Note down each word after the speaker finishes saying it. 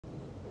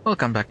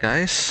Welcome back,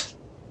 guys.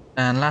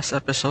 And last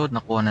episode,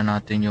 nakuha na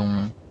natin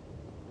yung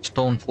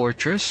Stone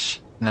Fortress.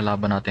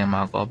 Nalaban natin yung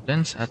mga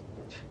goblins at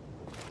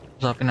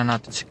usapin na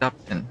natin si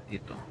Captain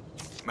dito.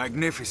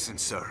 Magnificent,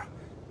 sir.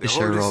 The Si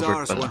Sir hold is Robert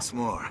ours pala. once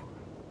more.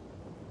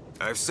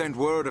 I've sent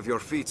word of your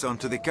feats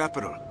onto the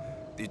capital.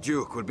 The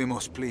Duke will be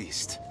most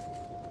pleased.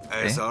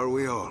 As are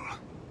we all.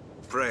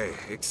 Pray,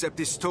 accept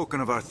this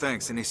token of our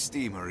thanks and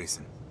esteem,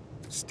 Arisen.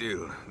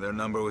 Still, their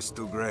number was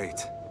too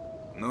great.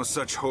 No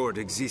such horde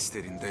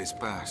existed in days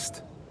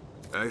past.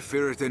 I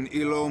fear it an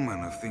ill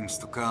omen of things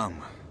to come.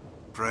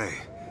 Pray,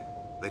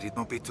 let it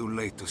not be too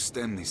late to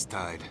stem this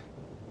tide.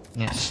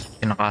 Yes,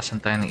 pinakasan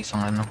tayo ng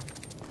isang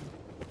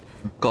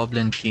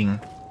Goblin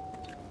King.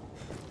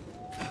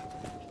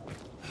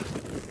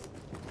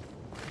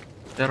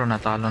 Pero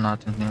natalo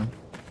natin yung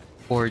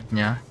horde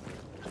niya.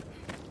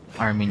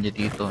 Army niya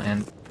dito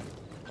and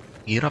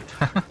hirap.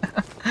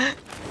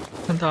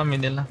 Ang dami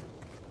nila.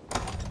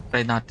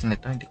 Try natin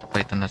ito. Hindi ko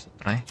pa ito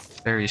nasa-try.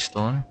 Fairy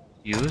Stone.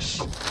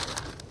 Use.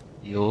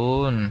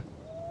 Yun.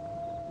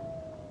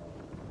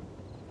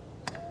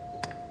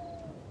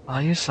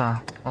 Ayos ah.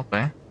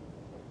 Okay.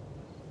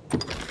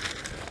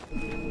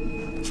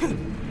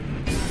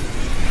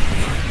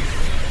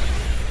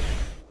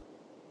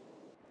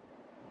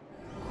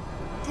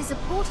 Tis a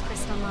port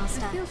crystal,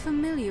 master. I feel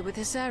familiar with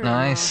this area.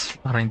 Nice.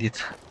 Para hindi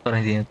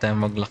na tayo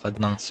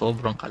maglakad ng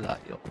sobrang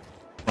kalayo.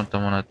 Punta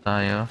muna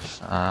tayo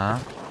sa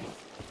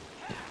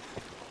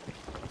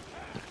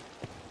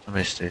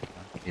sabay straight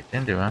lang.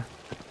 Itin, di ba?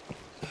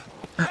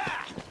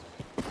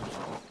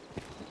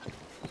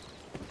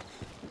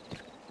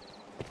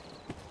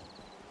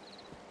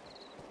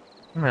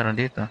 Meron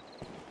dito.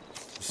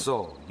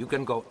 So, you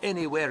can go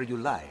anywhere you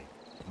like.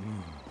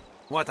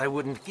 What I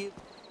wouldn't give...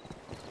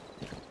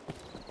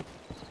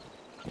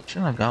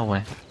 Siya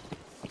nag-away.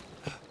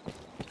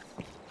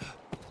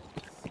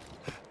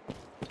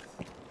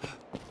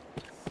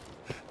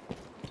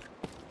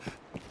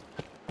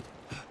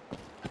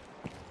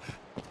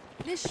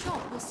 This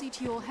shop will see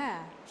to your hair,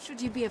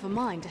 should you be of a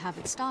mind to have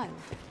it styled.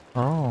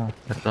 Oh,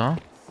 ito.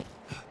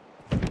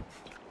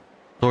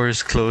 Door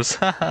is closed.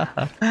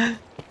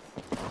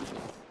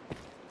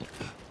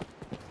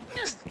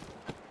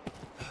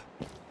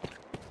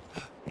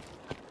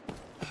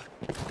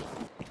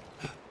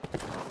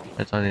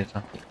 Ito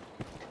dito.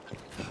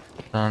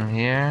 Down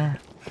here.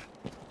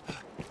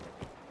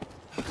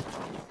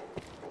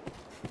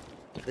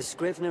 The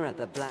scrivener at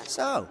the black...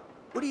 So,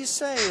 what do you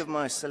say of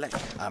my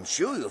selection? I'm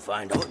sure you'll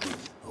find out you...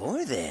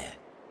 Boy there.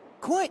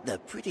 Quite the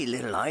pretty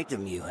little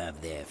item you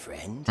have there,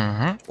 friend.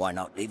 Why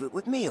not leave it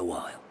with me a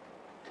while?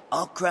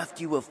 I'll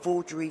craft you a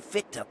forgery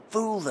fit to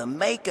fool the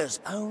maker's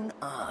own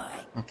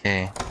eye.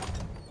 Okay.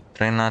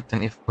 Try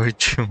natin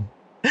i-forge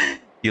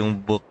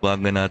yung book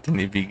bago natin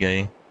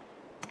ibigay.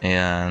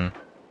 Ayan.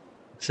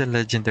 Kasi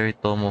legendary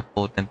tome of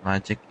potent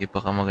magic.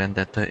 Baka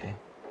maganda to eh.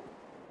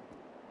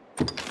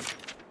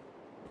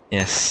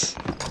 Yes.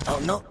 I'll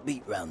not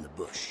beat round the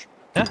bush.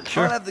 Yeah,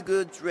 sure. I'll have the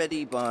goods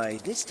ready by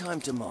this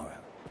time tomorrow.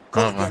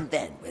 Call again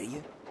then, will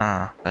you?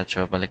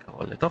 Gotcha. Balik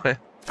ako ulit.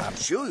 Okay. I'm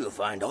sure you'll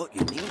find out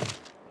you need.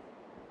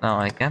 Now,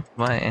 I can't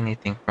buy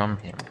anything from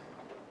him.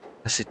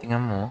 Kasi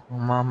tingnan mo,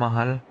 ang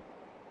mamahal.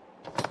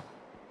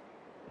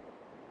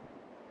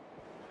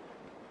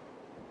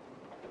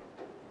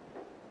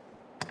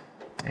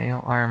 Eh,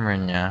 yung armor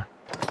niya.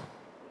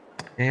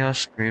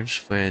 Chaos Greaves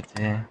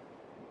pwede.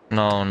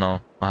 No.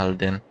 Mahal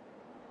din.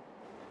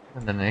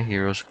 Ganda na yung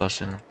Hero's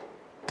Cousin.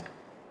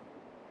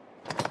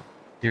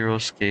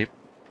 Hero's Cape.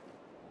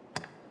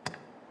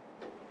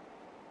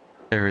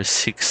 There is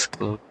 6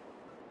 cloak.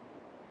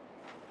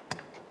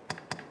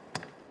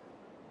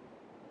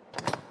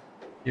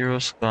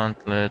 Hero's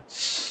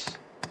Gauntlets.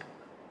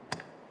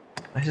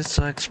 Why is it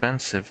so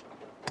expensive?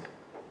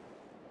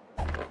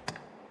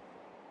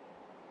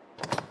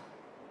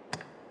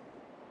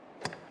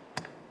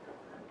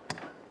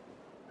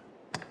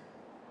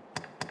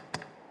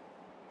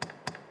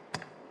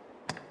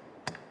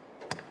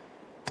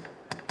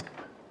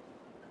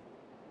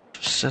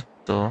 Set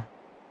to.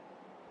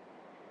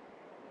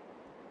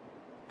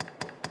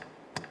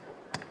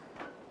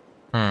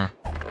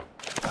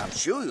 I'm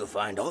sure you'll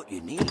find out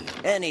you need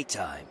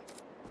anytime.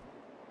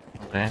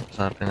 Okay,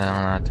 usapin na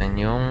lang natin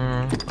yung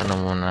ano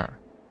muna.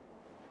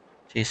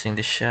 Chasing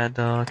the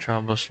Shadow,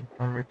 Troubles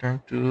from Return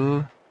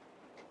to...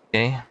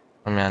 Okay,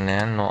 mamaya na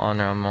yan. No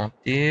Honor Among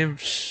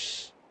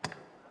Thieves.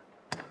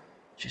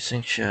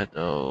 Chasing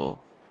Shadow.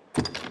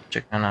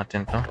 Check na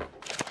natin to.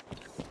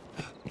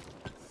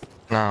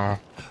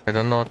 Now, I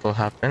don't know what will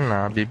happen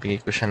na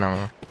bibigay ko siya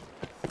ng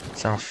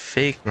isang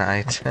fake na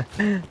item.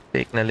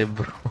 Fake na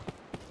libro.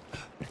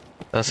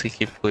 Tapos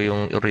i-keep ko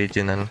yung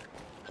original.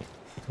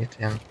 Dito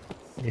yan.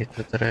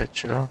 Dito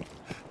diretso.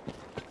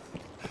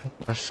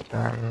 Tapos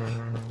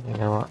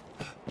ginawa.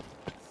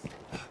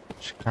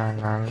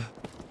 Kanan.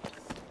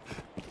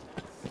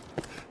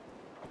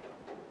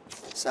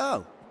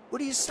 So, what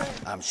do you say?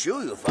 I'm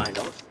sure you'll find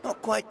out.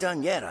 Not quite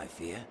done yet, I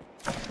fear.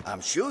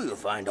 I'm sure you'll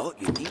find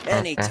out you need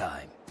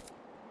anytime.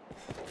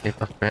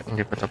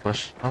 Hindi pa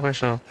tapos. Okay,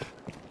 so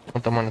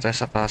Punta muna tayo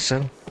sa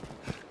castle.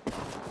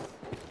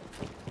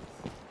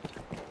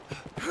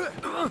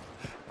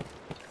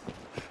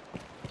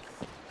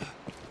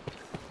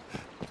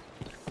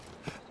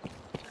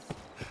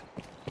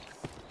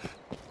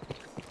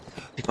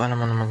 Hindi ko alam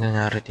ano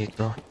mangyayari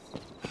dito.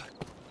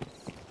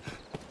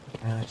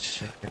 Let's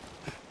check it.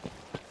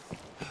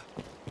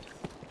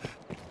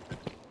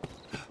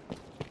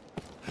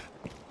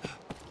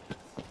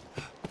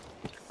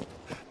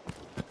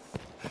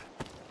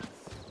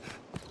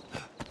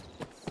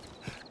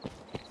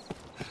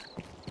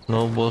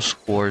 Noble's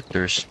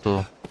quarters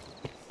to.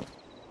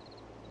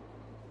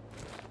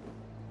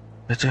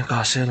 Ito yung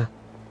castle.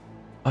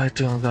 Ah,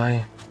 ito yung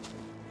guy.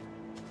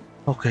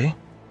 Okay.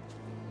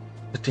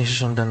 Ito yung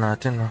susundan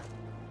natin, no?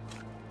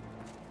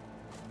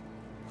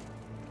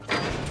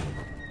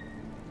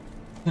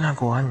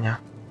 Ginagawa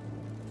niya.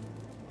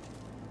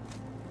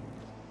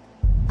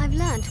 I've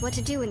learned what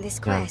to do in this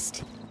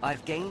quest.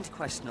 I've gained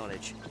quest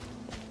knowledge.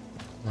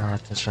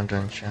 Natin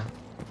sundan siya.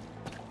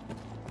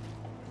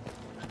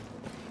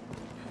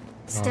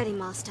 Steady,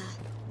 Master.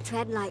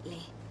 Tread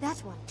lightly.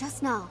 That one, just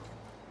now.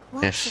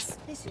 Quite Yes.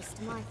 suspicious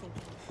to my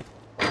thinking.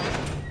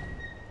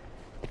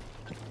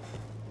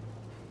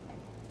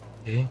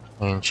 Okay,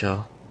 ngayon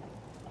siya.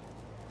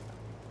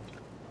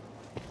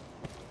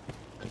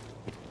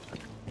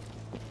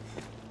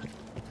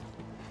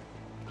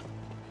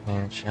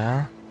 Ngayon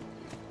siya.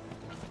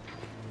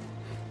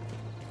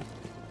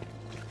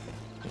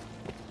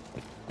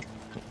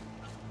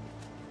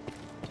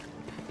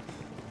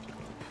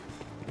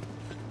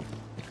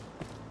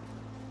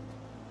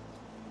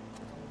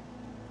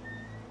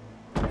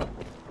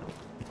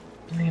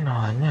 Ano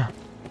ginawa niya?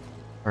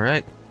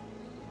 Alright.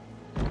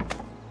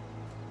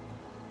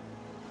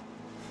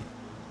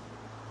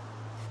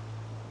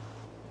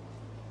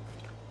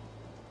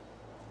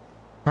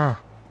 Huh.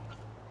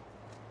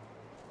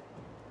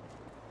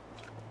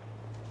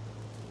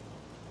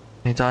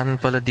 May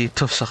daanan pala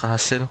dito sa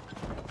castle.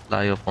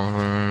 Layo pa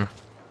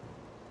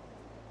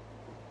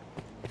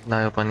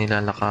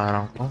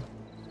nilalakaran ko.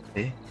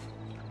 Okay.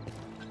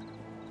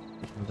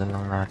 Sundan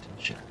lang natin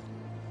siya.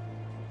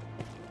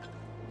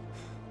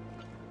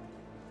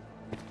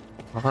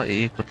 Baka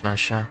iikot lang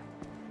siya.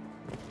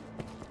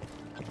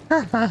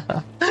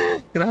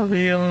 Grabe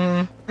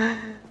yung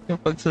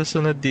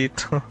pagsusunod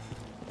dito.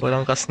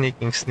 Walang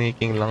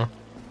ka-sneaking lang.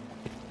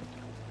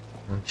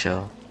 Ang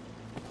siya.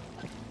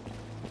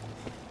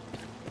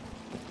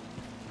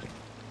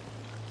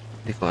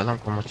 Hindi ko alam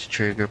kung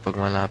mag-trigger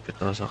pag malapit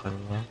ako sa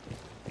kanya.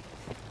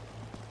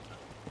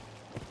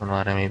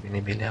 Kunwari may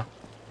binibili ako.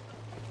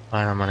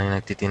 Para naman yung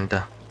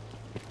nagtitinda.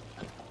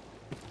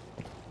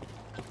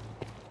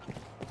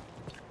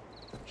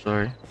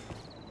 Sorry.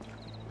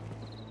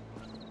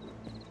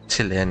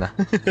 Si Lena.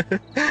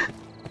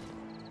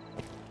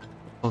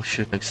 Oh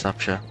shoot,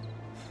 nag-stop siya.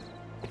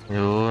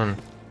 Yun.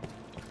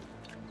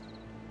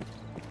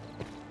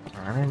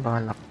 Ano yung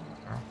balak?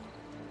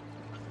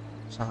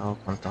 Saan ako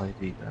punta,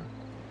 kaibigan?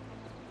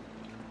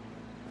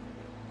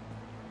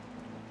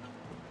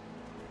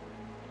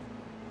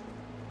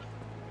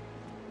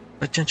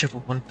 Ba't yan siya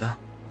pupunta?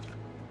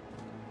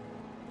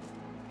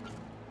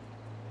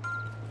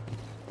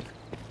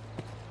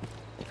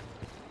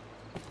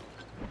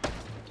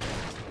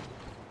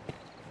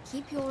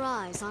 Keep your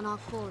eyes on our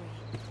quarry.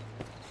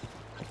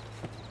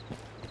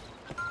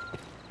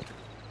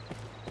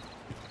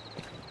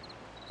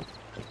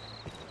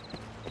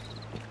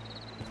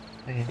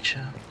 Ayan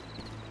siya.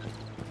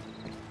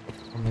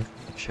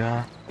 Umikot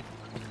siya.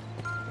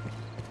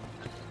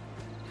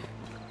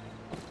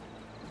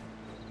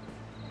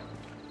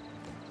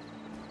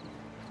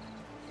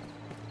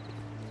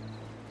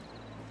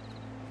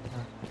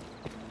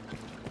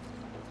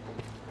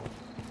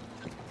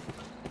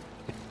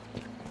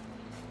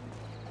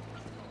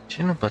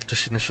 Sino ba ito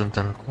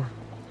sinusundan ko?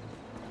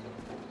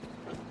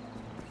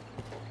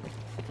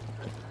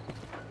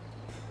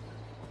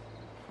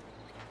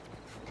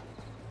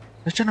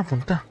 Saan siya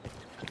napunta?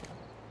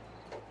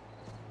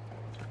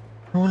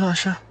 Nawala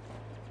siya.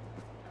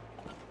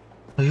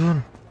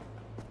 Ayun.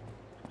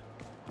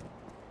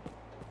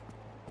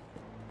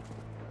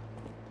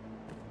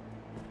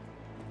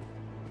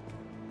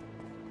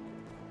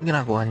 Ano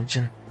ginagawa niya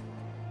dyan?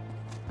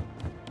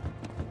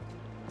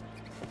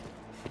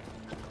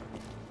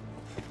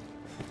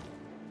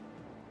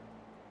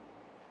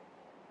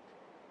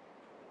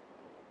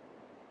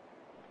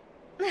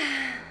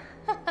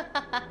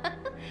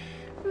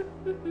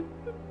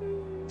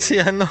 Si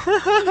ano?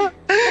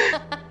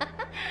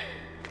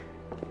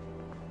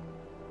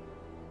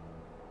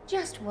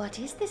 Just what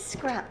is this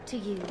scrap to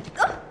you?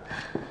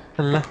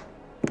 Hala.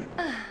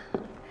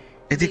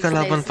 Eh di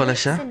kalaban pala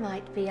siya?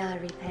 Might be our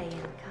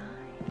repaying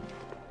kind.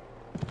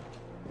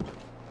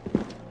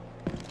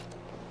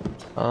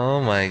 Oh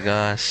my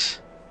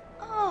gosh.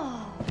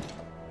 Oh.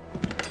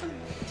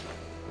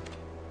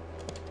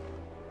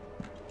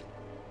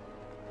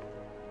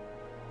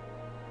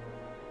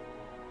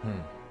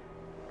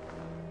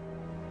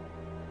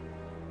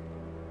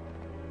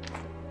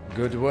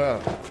 Good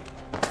work.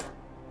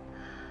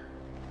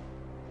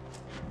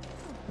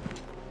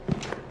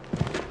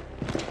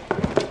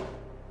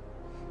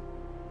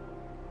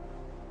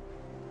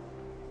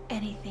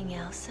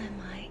 else I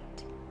might.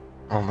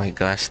 Oh my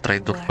gosh,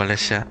 traitor pala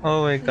siya.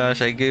 Oh my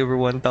gosh, I gave her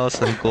 1,000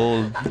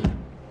 gold.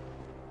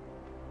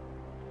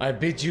 I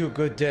bid you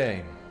good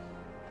day.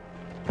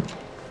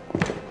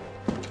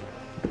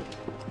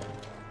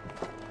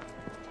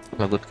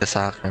 Lagot ka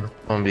sa akin.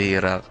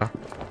 Pambihira ka.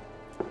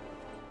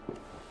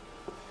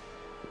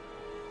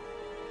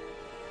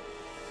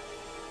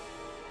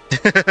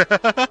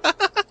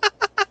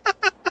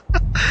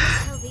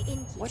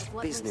 What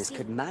business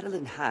could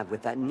Madeline have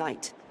with that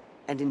knight?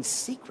 And in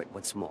secret,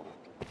 what's more?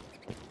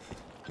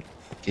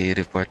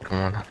 I-report ko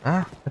muna.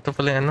 Ah, ito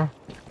pala yung ano.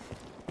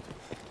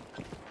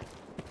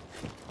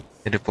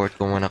 I-report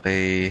ko muna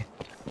kay...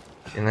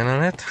 Sino na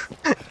net?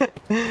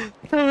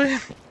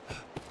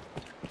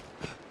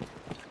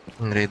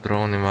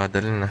 Redraw ni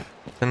Madeline na.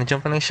 So,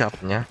 nandiyan pa ng shop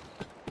niya.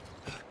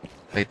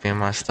 Wait, may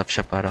must-stop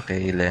siya para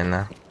kay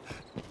Lena.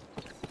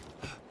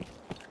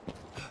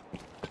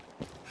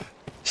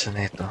 Saan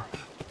na ito?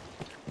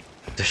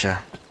 Ito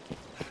siya.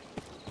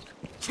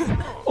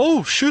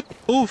 Oh, shoot!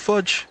 Oh,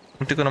 fudge!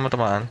 Munti ko na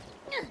matamaan.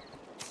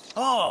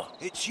 Oh,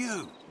 it's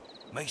you.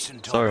 Mason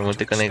told Sorry, me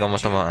munti to ka na ikaw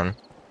expect you. matamaan.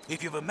 If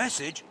you've a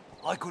message,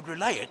 I could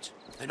relay it.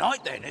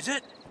 Tonight then, is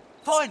it?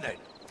 Fine then.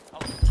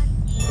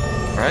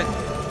 Alright.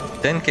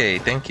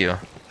 10k, thank you.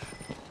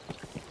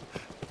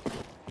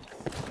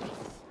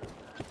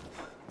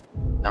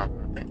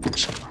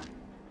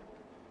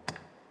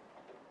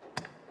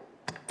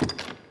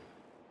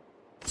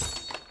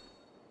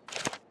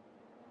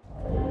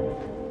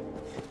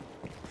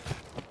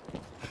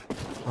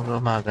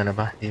 Umaga na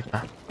ba? Di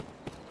pa.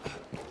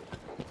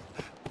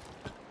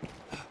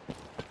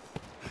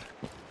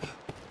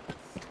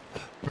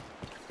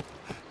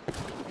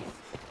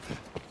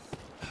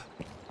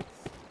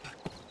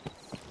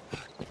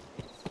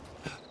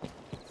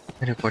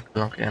 Report ko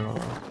lang kay ano.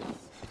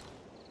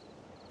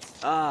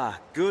 Ah,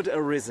 good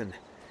arisen.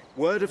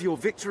 Word of your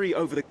victory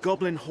over the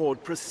goblin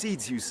horde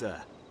precedes you, sir.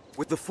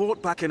 With the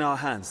fort back in our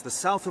hands, the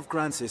south of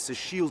Gran Soren is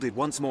shielded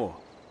once more.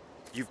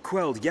 You've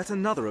quelled yet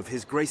another of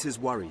His Grace's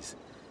worries.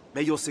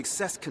 May your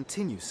success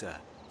continue, sir.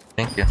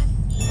 Thank you.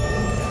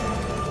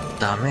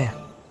 Dami.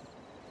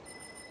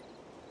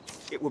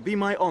 It would be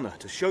my honor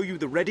to show you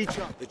the ready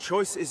chart. The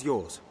choice is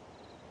yours.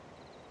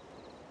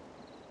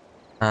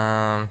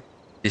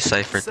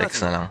 Decipher text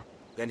na lang.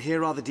 Then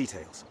here are the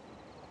details.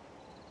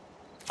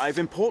 I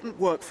have important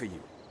work for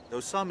you,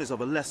 though some is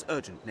of a less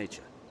urgent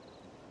nature.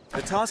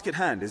 The task at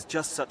hand is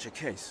just such a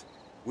case.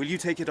 Will you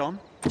take it on?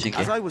 Sige.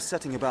 As I was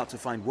setting about to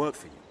find work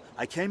for you,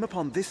 I came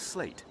upon this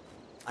slate.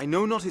 I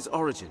know not its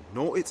origin,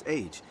 nor its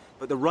age,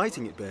 but the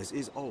writing it bears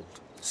is old.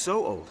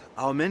 So old,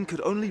 our men could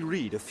only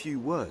read a few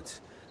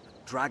words.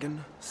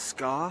 Dragon,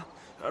 scar,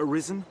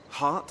 arisen,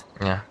 heart.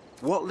 Yeah.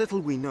 What little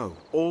we know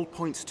all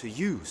points to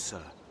you, sir.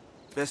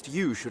 Best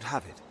you should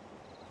have it.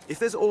 If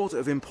there's aught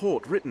of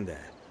import written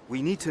there,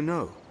 we need to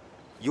know.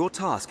 Your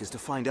task is to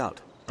find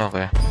out.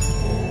 Okay.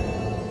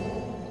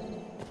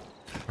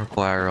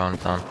 Inquire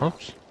around town.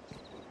 Oops.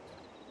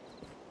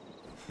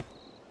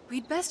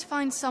 We'd best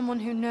find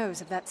someone who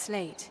knows of that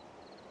slate.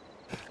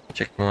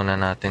 Check muna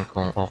natin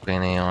kung okay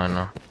na yung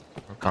ano,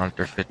 yung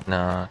counterfeit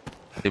na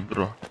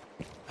libro.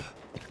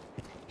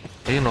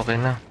 Ayun, okay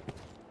na.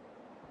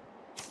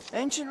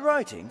 Ancient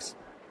writings?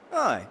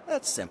 Aye,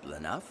 that's simple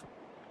enough.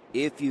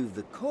 If you've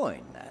the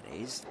coin, that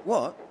is.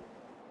 What?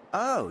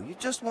 Oh, you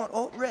just want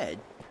alt red?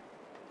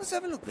 Let's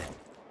have a look then.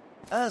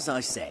 As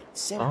I said,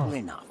 simple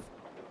enough.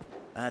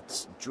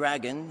 That's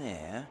dragon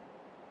there,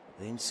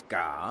 then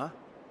scar,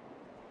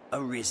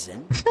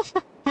 arisen,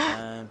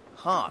 and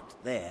heart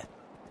there.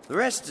 The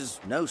rest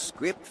is no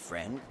script,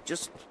 friend,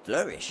 just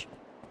flourish.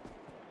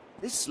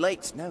 This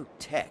slate's no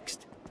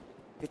text.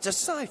 It's a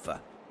cipher.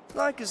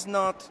 Like as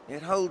not,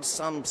 it holds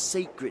some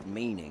secret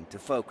meaning to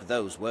folk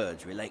those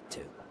words relate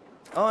to.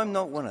 I'm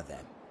not one of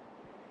them.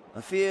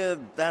 I fear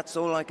that's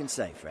all I can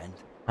say, friend.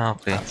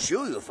 Okay. I'm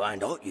sure you'll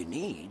find all you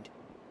need.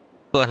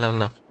 Ko alam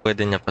na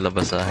pwede niya pala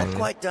basahin. Not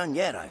quite done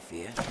yet, I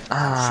fear.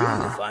 I'm sure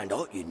you'll find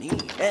all you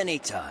need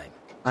anytime.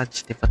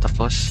 Fudge, di pa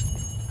tapos.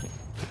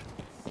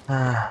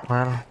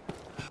 Well.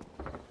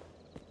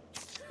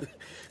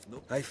 No,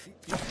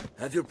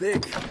 have your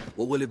pick.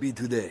 What will it be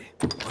today?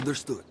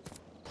 Understood.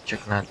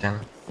 Check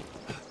natin.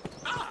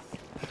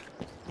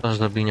 Tapos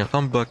sabi niya,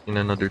 come back in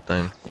another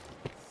time.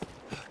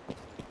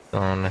 To be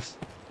honest.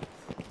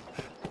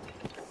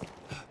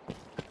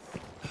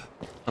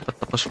 Dapat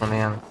tapos mo na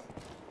yan.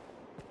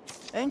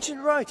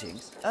 Ancient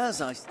writings, as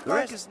I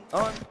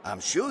I'm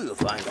sure you'll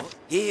find all.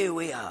 Here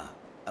we are.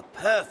 A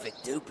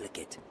perfect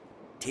duplicate.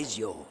 'Tis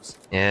yours.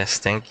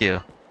 Yes, thank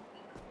you.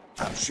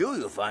 I'm sure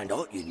you'll find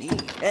all you need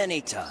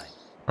anytime.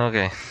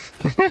 Okay.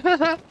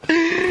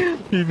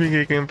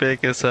 Bibigay ko yung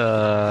peke sa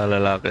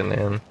lalaki na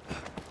yan.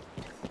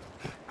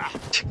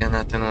 Checkan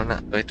natin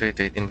muna. Wait.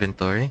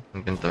 Inventory.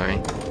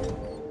 May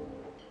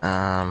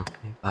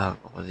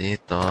bago ko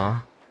dito.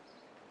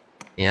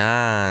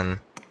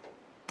 Yan.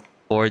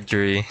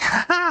 Forgery.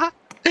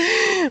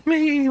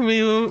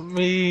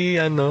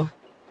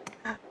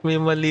 may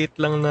maliit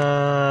lang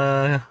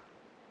na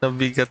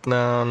bigat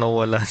na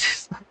nawala.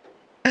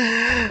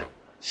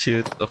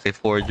 Shoot. Okay,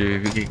 forgery.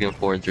 Bigiging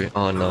forgery.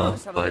 Oh no.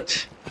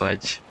 Fudge.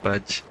 Fudge.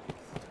 Fudge.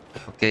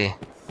 Okay.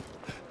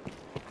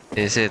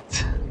 Is it?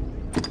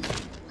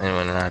 Ano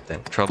muna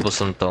natin?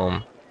 Troublesome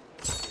tome.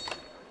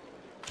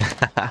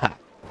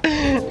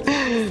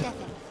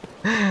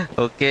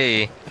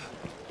 Okay.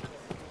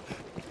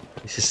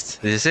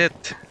 This is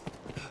it.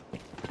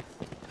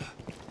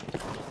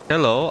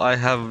 Hello, I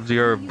have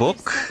your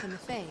book.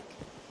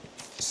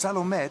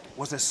 Salomet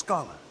was a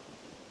scholar,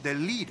 the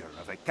leader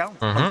of a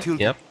council until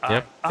Yep.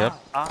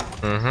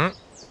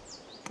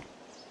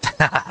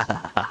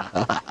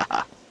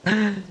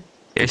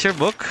 Here's your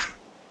book.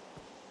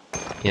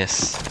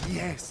 Yes.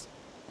 Yes,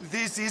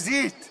 this is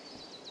it.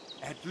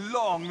 At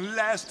long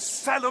last,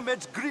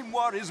 Salomet's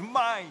grimoire is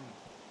mine.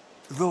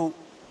 Though,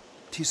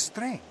 'tis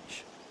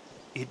strange.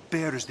 It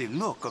bears the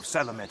look of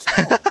Salomet's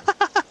home,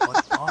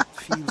 but art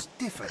feels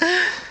different.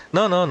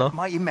 No.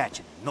 My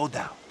imagining, no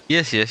doubt.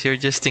 Yes, you're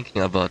just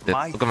thinking about it.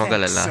 My Huwag kang thanks,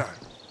 mag-alala. sir.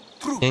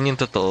 True. Yan yung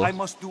totoo. I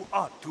must do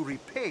art to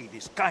repay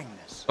this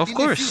kindness. Of In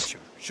course. the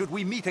future, should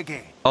we meet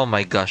again? Oh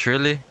my gosh,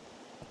 really?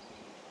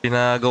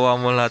 Pinagawa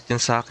mo lahat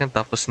yun sa akin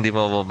tapos hindi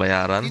mo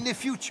mababayaran? In the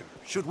future,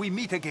 should we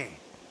meet again?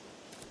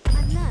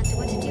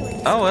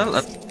 Oh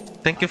well,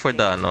 thank you for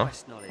the ano.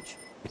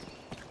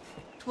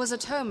 It was a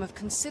tome of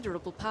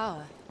considerable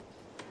power.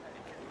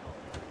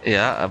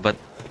 Yeah, but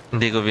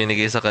hindi ko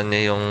binigay sa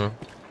kanya yung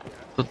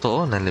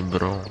totoo na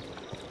libro.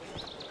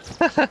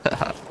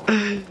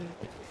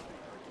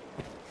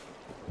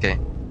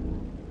 Okay.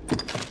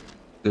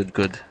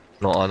 Good.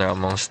 No honor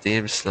amongst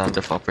thieves, land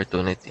of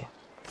opportunity.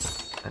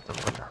 Ito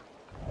muna.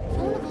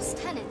 Thornable's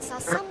tenants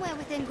are somewhere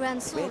within Gran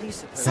Soren.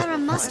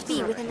 Sarah must be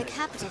within the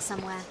capital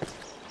somewhere.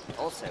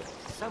 Also,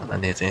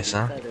 Nandito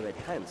isa.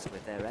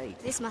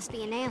 This must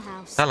be an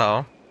alehouse.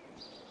 Hello.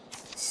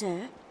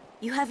 Sir,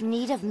 you have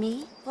need of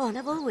me?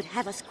 Thornable would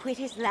have us quit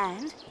his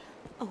land?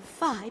 Oh,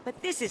 fie,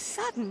 but this is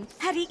sudden.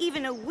 Had he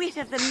even a whit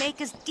of the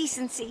Maker's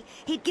decency,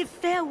 he'd give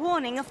fair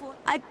warning afore.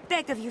 I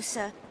beg of you,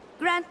 sir,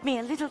 grant me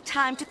a little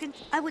time to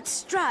I would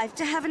strive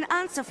to have an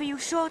answer for you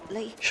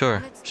shortly. Sure,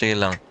 sige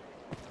lang.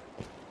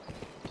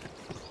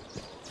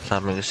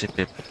 Sabi ko si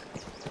Pip.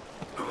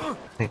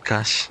 Hey,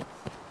 gosh.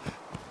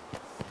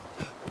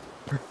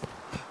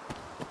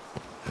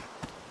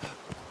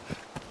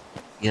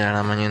 Yan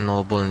naman yung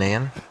noble na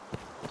yan.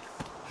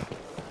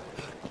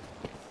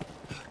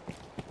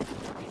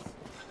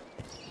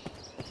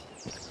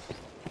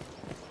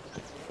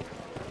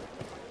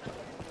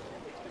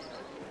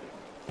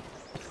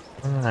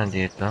 Ano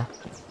nandito?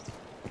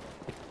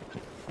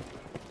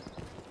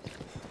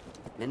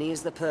 Many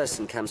as the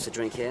person comes to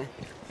drink here,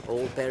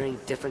 all bearing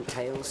different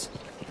tales.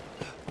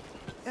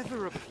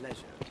 Ever a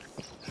pleasure.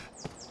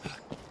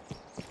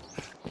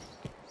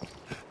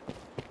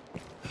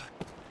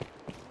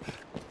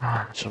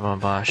 Sa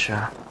baba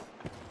siya.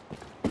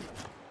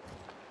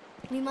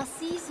 We must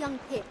seize young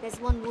Pip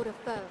as one would a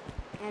foe.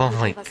 And Oh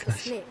he'll my give us the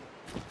gosh. slip.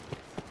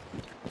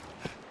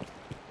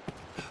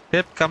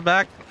 Pip, come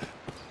back!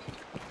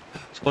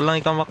 Gusto ko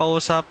lang ikaw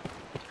makausap.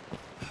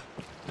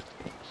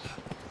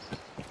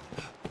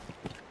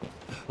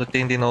 Buti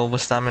hindi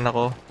naubos namin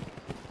ako.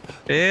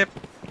 Pip!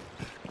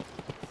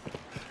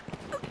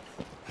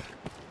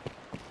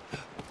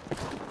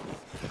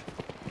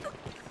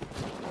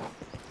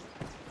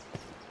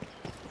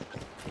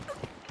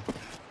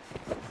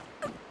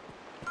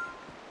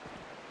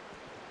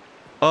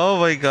 Oh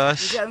my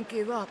gosh. You don't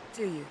give up,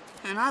 do you?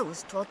 And I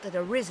was taught that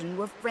arisen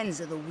were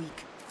friends of the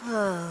weak.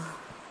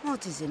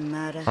 What does it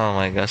matter? Oh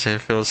my gosh, I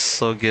feel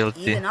so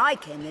guilty. Even I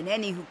can, and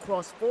any who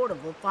cross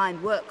Fordable find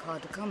work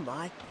hard to come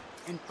by.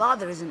 And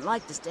Father isn't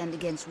like to stand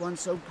against one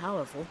so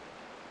powerful.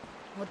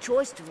 What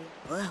choice do we?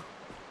 Well,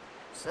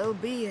 so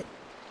be it.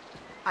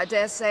 I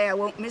dare say I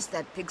won't miss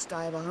that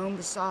pigsty of a home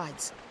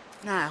besides.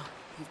 Now,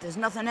 if there's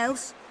nothing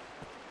else,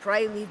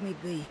 pray leave me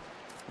be.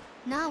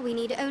 Now we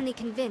need only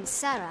convince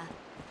Sarah.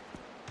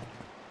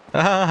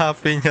 Ah,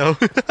 happy now.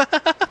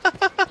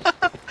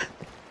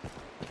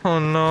 Oh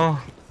no.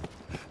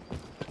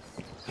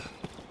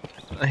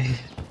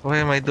 Why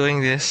am I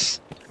doing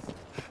this?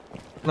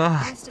 No.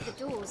 Most of the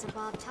doors are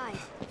barbed tight.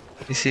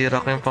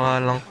 Isira ko yung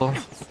pangalan ko.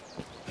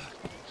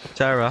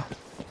 Sarah.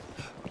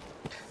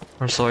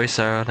 I'm sorry,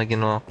 Sarah, na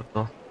ginawa ko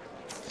to.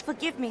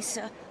 Forgive me,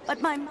 sir,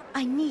 but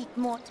I need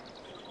more.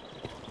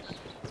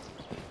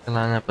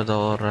 Kailangan niya pa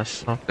daw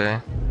oras. Okay.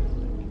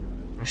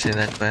 Let me see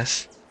that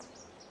quest.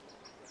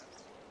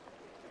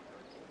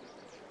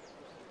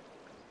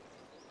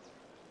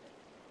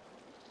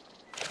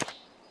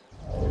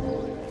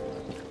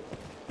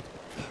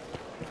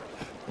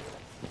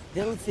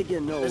 Hill Figure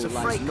Knoll There's a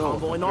lies freight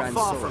north convoy of not Gran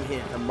far Soren. from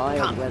here. A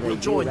mile Come, where we'll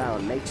they join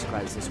year-round lakes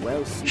crisis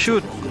well.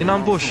 Shoot! In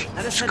ambush!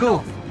 Let's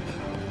go!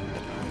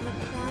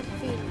 Bad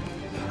feeling.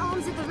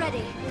 Arms at the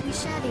ready. We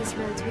share these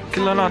roads with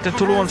Kailan natin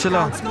tulungan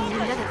sila.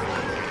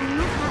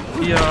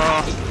 Yeah!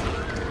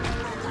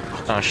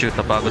 Ah, shoot,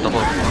 napagod ako.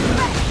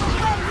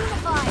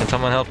 Can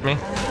someone help me?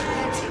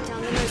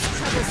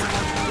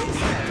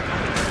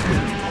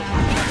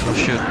 Oh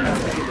shoot.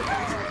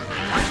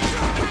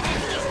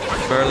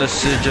 Perilous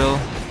Sigil.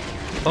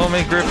 Oh,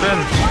 may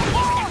griffin.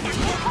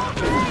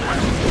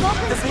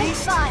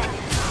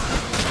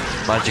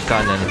 Magic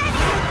cannon.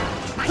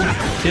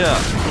 Yeah.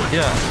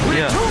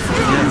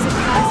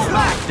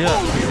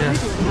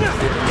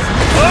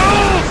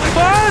 Oh,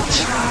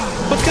 fudge!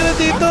 Ba't ka na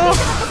dito?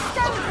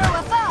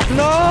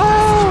 No!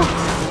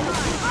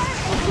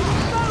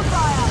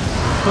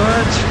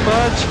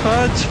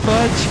 Fudge!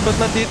 Ba't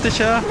nandito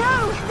siya?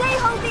 No, they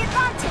hold the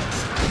advantage.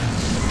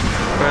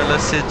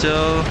 Carlos si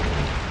Joe.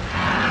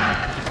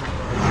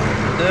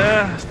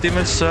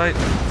 Demon sight.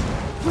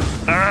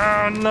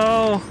 Ah,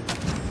 no!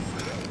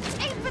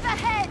 Aim for the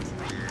head.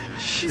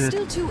 It's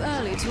still too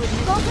early to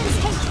admit. Goblins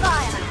hate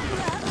fire.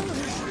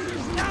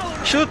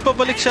 Shoot!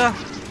 Pabalik siya!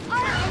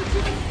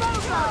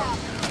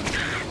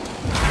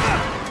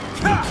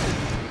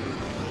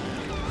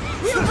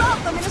 We'll rout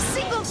them in a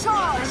single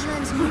charge. I've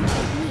learned new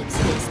techniques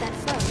against that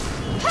foe.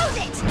 Hold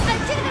it!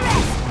 I'll do the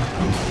rest.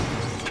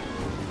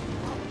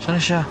 Saan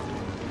na siya?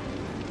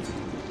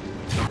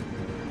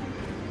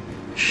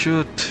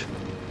 Shoot!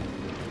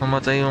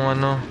 Mamatay yung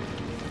ano.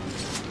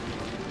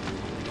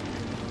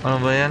 Ano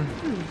ba yan?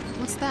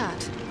 What's that?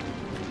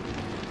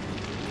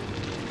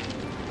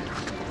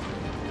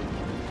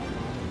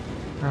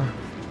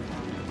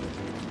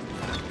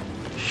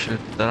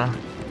 Shoot, tara.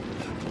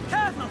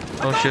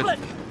 Oh shit.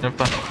 Yan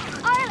pa.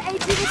 I'll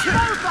aid you with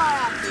bow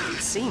fire.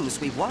 It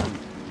seems we won.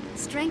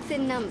 Strength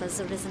in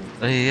numbers, Arisen.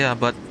 Yeah,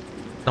 but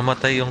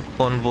namatay yung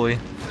convoy.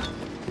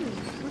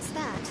 What's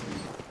that?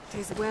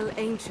 It is well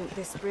ancient,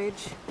 this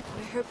bridge.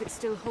 I hope it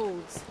still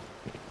holds.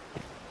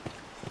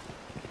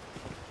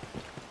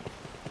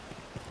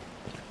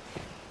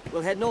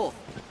 We'll head north.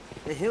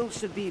 The hill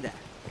should be there.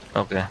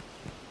 Okay.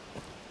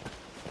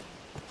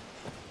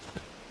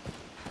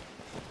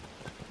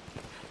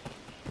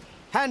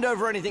 Hand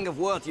over anything of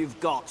worth you've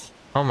got.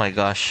 Oh my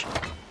gosh.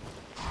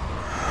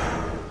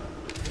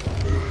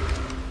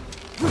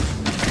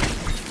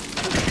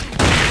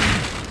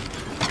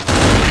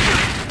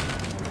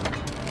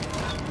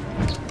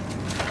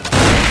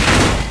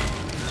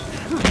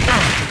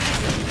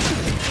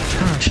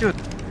 Shoot.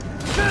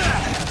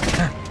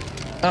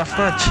 Ah,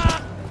 fudge.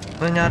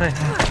 Ano nangyari?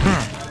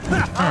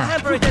 I'll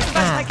hamper it as best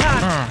I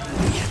can.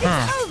 It's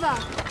over.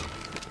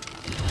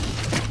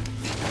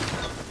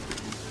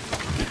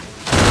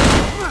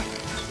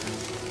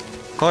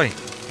 Koy.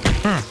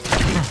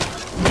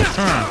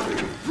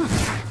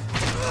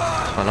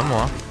 Alam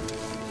mo ah.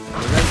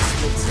 The road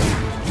splits in.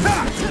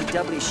 Be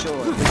doubly sure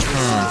of which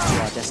way leads to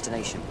our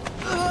destination.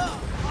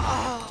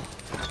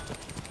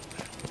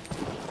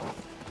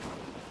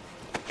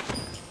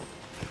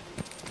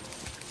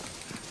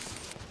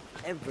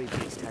 Every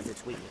beast has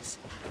its weakness.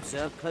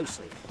 Observe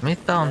closely. May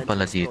taon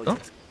pala dito?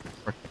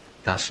 Or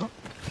kaso?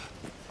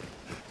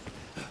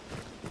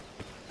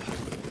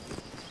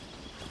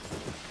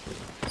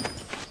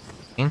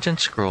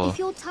 Ancient scroll.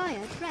 If you're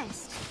tired,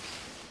 rest.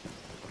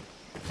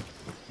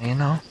 You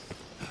know.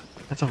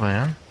 Ito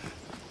ba yan?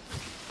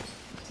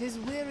 'Tis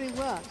weary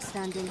work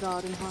standing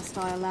guard in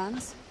hostile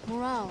lands.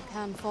 Morale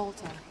can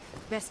falter.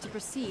 Best to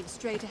proceed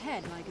straight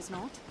ahead, like as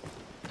not.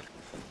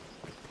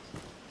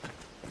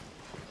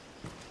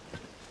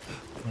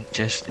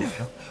 Majestic.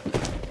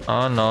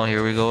 Oh no,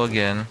 here we go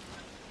again.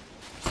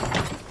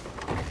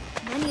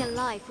 Many a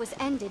life was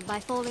ended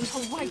by falling to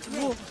white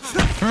wolf.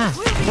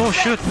 Oh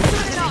shoot!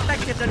 It's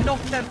effective to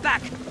knock them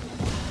back.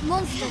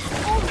 Monsters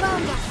all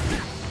round us.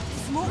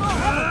 It's more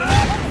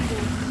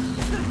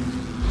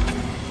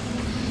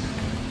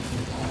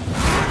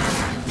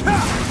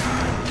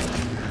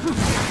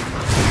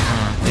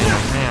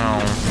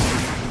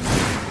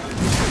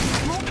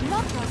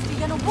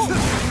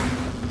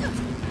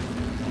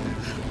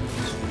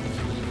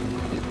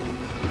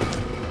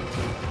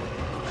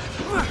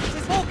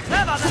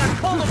clever than a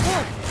common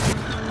wolf.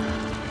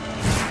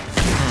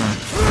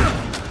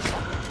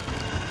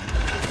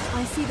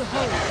 I see the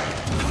hole.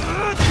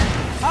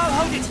 I'll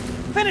hold it.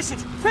 Finish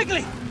it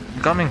quickly.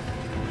 Coming.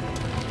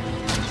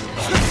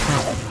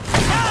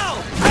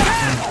 Now!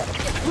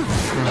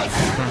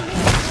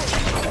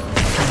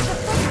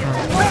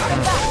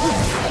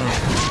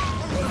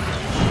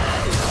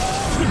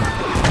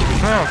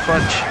 Oh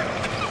fudge.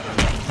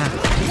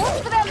 Watch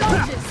for their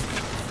launches.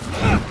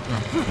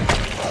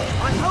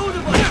 I'm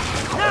holdable.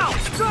 Now,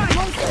 strike!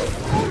 Monsters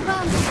all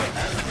round us.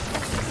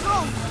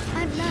 Strong.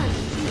 I've learned.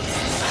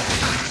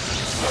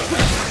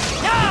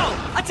 Now,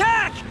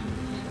 attack!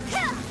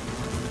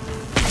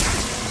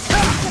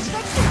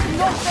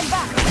 Knock them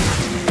back.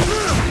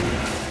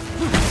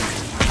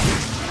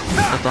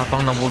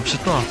 Tatapang ng wolves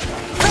ito ah.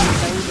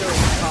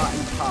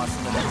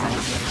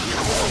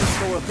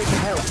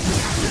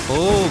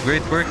 Oh,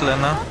 great work,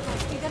 Lena.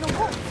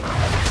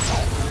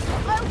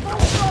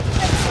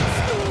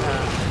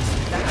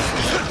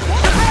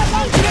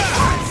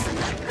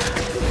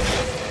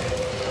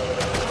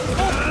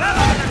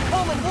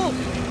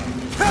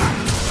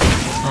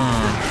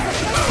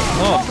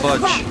 Oh,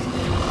 fudge.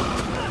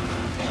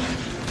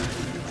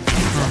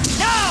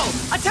 Now,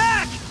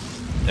 attack!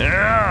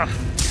 Yeah.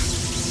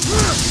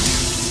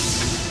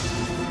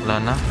 Wala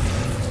na.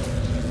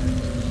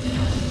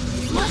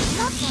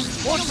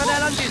 Watch for their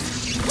lunges!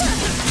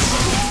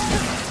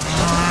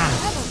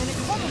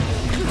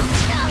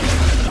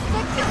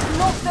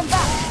 Knock them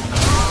back!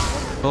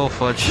 Oh,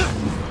 fudge.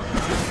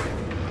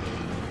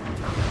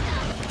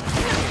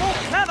 More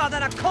clever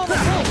than a common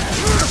wolf!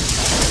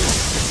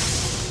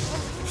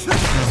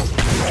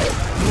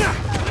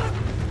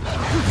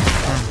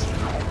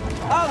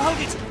 I'll hold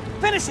it!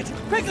 Finish it!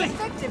 Quickly!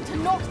 Effective to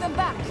knock them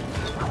back!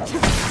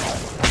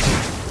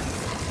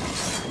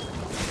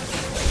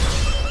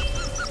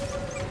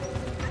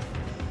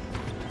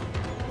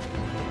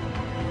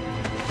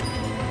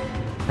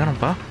 Meron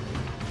pa?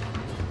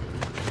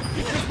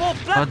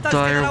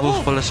 Dire wolf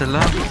pala sila.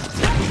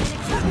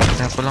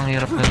 Kaya palang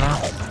hirap nila.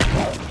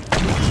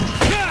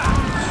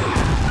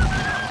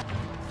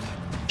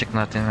 Check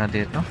natin nga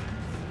dito.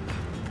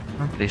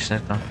 Ang place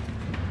nito.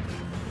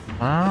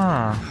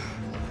 Ah.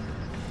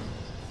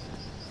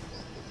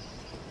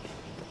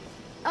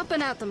 Up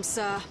and at them,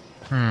 sir.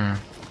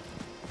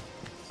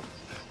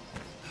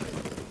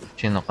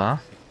 Sino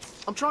ka?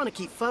 I'm trying to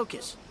keep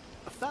focus.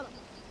 A fella.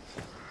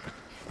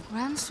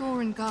 Gran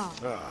Soren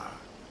guard. Ah,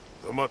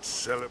 the much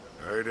celebrated.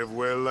 I'd have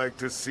well liked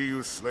to see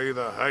you slay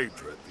the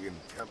Hydra at the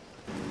encampment.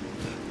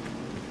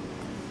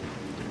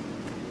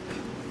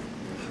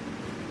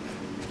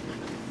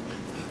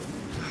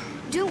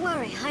 Don't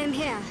worry, I am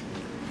here.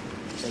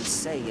 They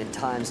say in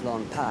times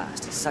long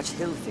past, such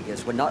hill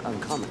figures were not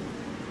uncommon.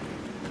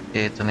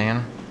 Ito na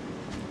yan.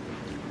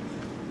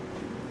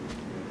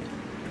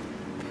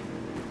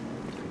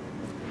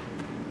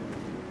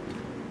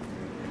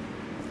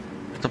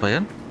 Ito ba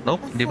yan?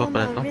 Nope, hindi pa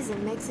pala ito.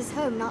 Risen makes his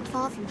home not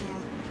far from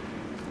here.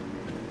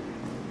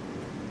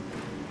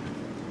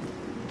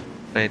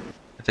 Wait,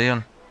 ito yun.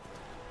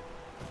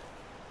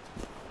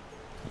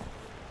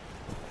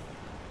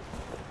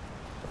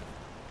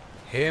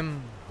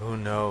 Him who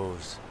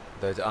knows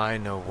that I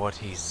know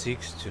what he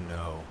seeks to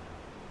know,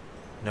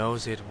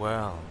 knows it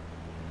well,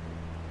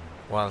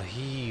 while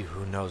he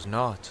who knows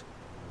not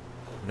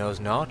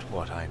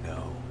what I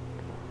know,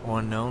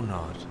 or know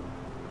not.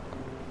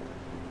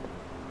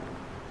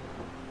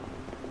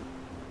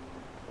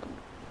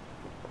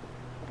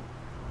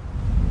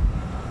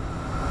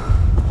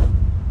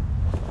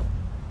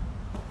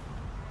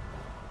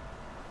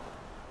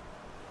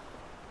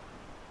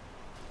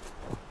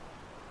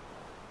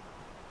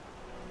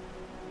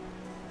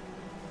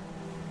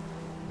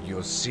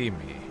 You see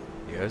me,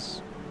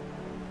 yes?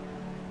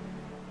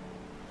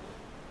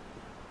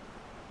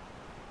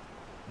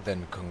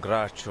 Then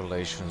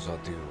congratulations are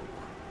due.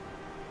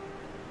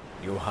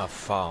 You have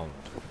found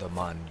the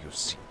man you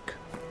seek.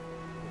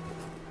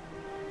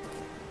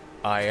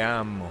 I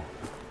am,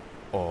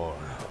 or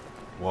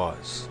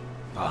was,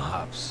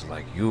 perhaps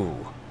like you,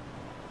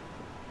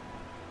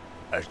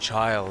 a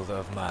child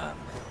of man,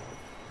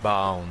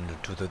 bound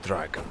to the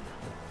dragon.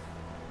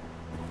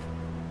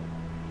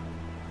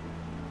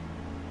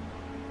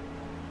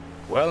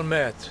 Well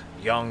met,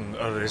 young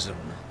Arisen.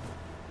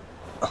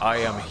 I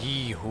am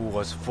he who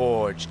was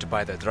forged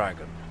by the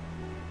dragon.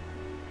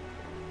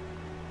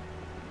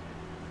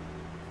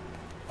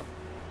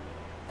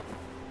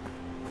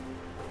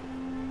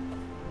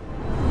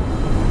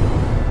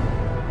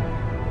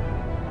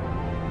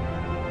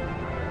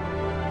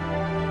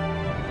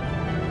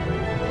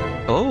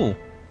 Oh!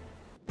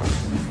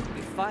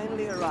 We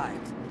finally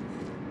arrived.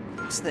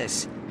 What's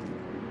this?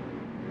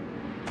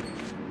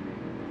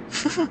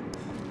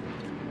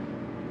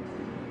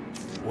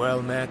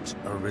 Well met,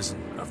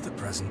 Arisen of the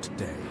present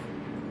day.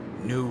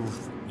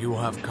 Youth, you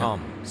have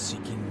come,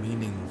 seeking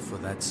meaning for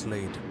that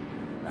slate,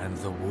 and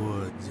the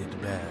words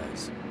it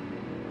bears.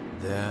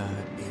 There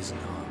is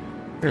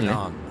none. Really?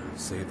 None,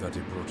 save that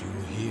it brought you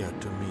here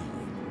to me.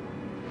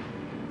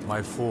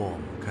 My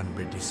form can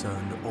be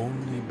discerned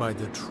only by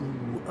the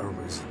true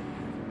Arisen.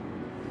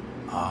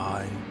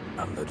 I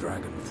am the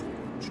Dragon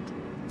Forged.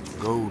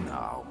 Go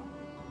now.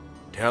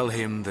 Tell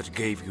him that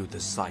gave you the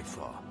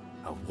cipher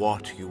of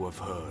what you have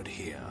heard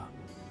here.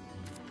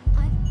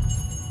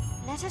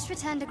 Let us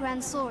return to Gran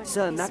Soren.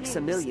 Sir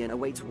Maximilian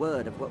awaits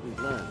word of what we've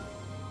learned.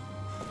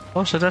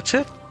 Oh, so that's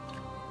it?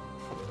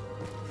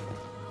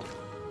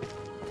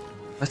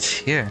 What's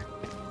here?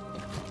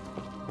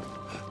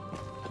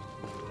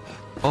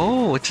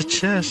 Oh, it's a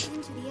chest.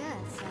 Into the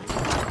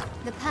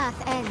earth. The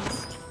path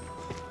ends.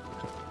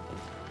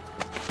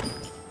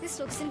 This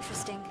looks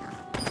interesting.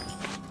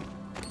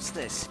 What's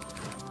this?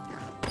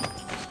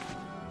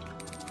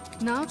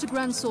 Now to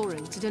Gran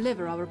Soren to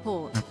deliver our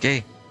report.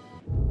 Okay.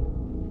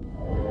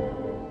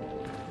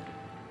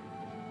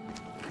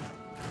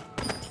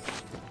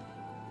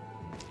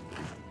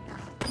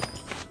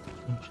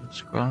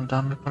 Scroll, ang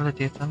dami pala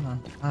dito na.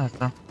 Ah,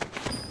 ito.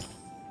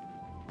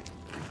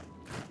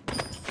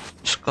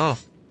 Let's go.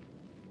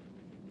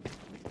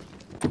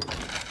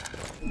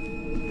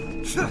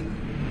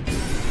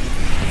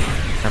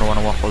 I don't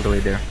wanna walk all the way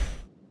there.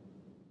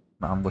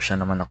 Ma-ambush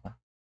na naman ako.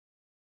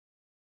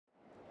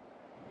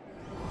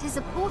 It is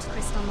a port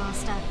crystal,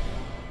 Master.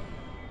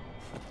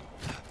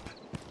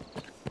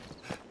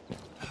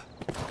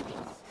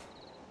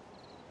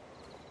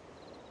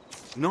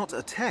 Not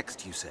a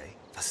text, you say?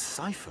 A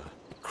cipher,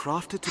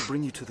 crafted to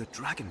bring you to the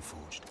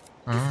Dragonforged.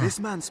 If this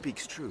man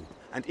speaks true,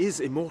 and is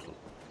immortal,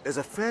 there's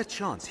a fair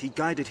chance he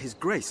guided his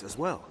grace as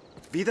well.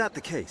 Be that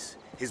the case,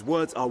 his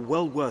words are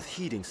well worth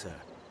heeding, sir.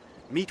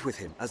 Meet with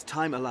him as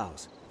time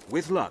allows.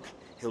 With luck,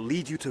 he'll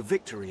lead you to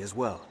victory as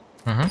well.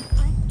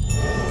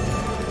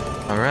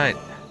 Alright.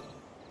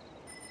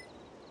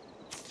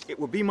 It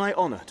would be my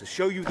honor to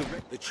show you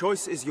the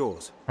choice is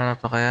yours. Ano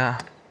pa kaya?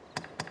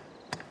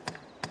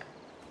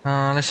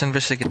 Let's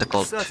investigate the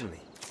cult. Certainly.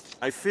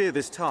 I fear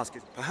this task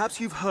is... Perhaps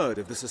you've heard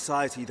of the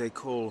society they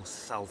call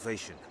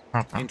Salvation.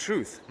 In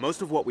truth,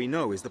 most of what we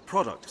know is the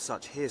product of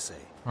such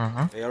hearsay.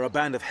 They are a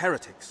band of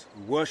heretics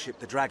who worship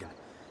the dragon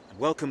and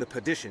welcome the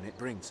perdition it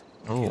brings.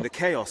 In the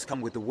chaos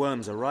come with the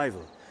worm's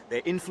arrival.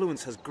 Their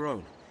influence has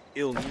grown.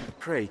 Ill need.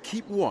 Pray,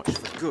 keep watch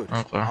for good.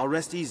 I'll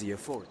rest easier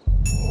for it.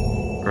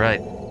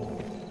 Right.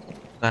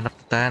 Ganap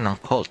na tayo ng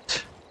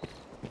cult.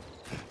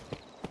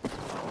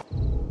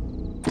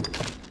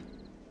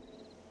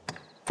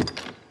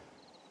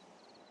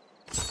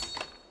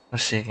 We're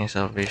seeking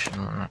salvation.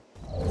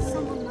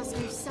 Someone must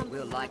know something.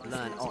 We'll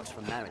learn aught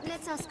from Meredith.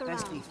 Let's ask around.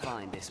 Best we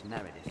find this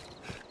Meredith.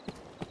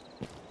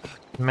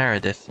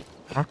 Meredith.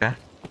 Okay.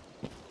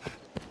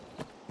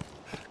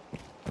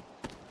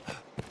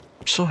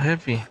 So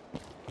heavy.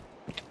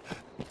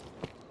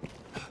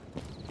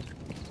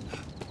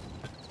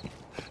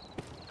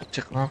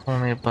 Check mo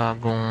kung may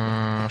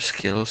bagong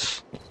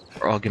skills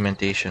or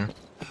augmentation.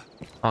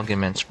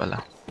 Augments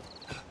pala.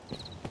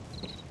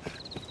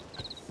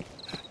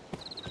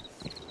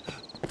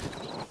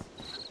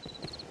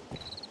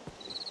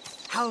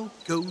 How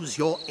goes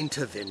your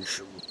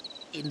intervention?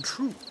 In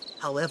truth,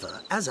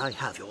 however, as I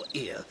have your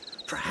ear,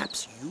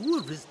 perhaps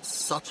you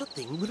such a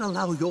thing would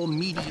allow your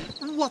mediate...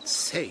 What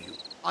say you?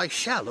 I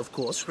shall, of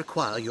course,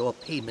 require your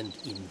payment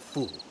in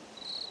full.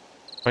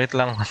 Wait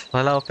lang,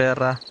 wala ko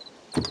pera.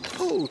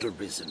 Hold,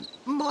 Arisen.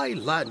 My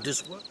land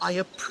is worth...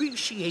 I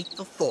appreciate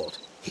the thought,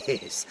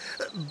 yes,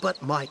 but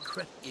my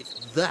credit...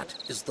 If that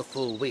is the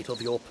full weight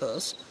of your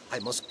purse, I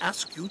must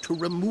ask you to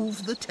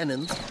remove the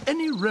tenants.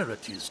 Any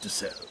rarities to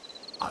sell?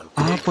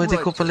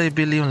 Pwede ko pala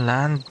ibili yung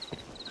land.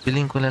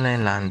 Biling ko na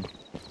yung land.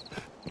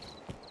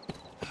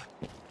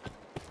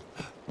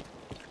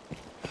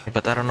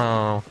 But I don't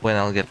know when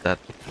I'll get that.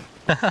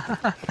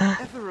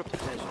 Ever a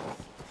pleasure.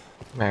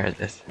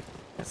 Meredith.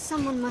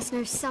 Someone must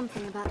know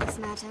something about this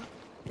matter.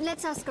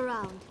 Let's ask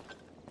around.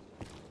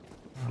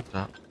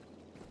 Okay.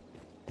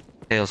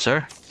 Hail,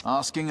 sir.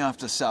 Asking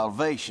after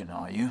salvation,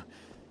 are you?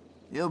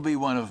 You'll be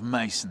one of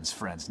Mason's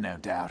friends, no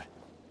doubt.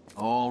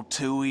 All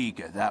too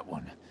eager, that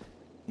one.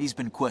 He's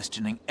been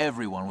questioning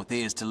everyone with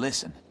ears to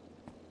listen.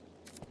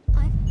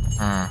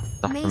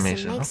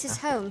 Mason makes his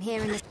home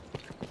here in the...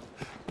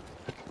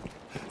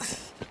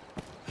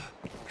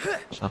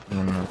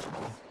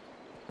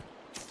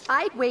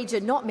 I'd wager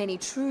not many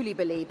truly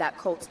believe that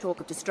cult's talk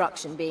of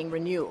destruction being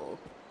renewal.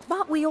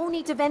 But we all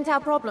need to vent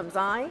our problems,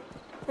 aye?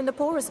 And the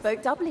poorest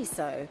spoke doubly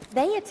so.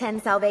 They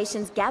attend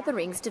Salvation's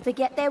gatherings to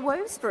forget their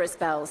woes for a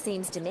spell,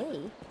 seems to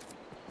me.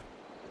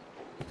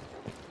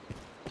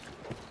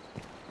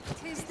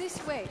 Tis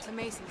this way to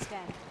Mason's den.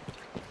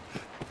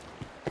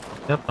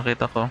 Yep,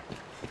 nakita ko.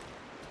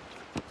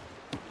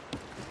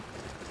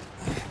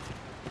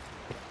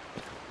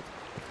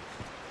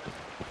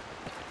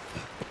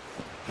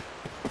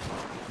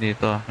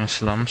 Dito, yung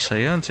slums.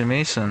 Ayun, si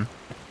Mason.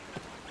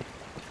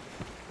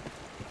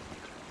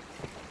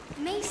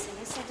 Mason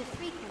is said to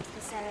frequent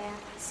this area.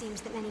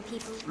 Seems that many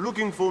people...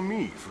 Looking for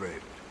me, friend?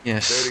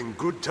 Yes. Bearing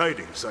good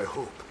tidings, I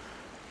hope.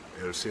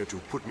 Else here to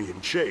put me in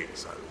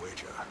chains, I'll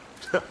wager.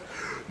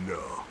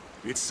 No,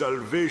 it's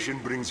salvation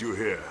brings you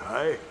here,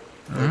 aye?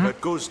 That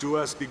goes to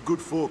ask the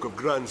good folk of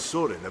Gran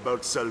Soren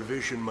about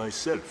salvation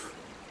myself.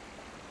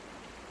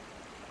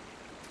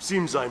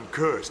 Seems I'm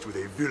cursed with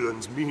a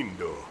villain's mien,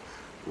 though.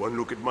 One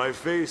look at my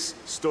face,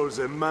 stalls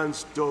a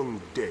man's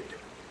tongue dead.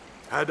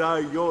 Had I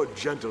your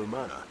gentle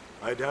manner,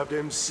 I'd have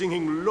them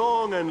singing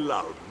long and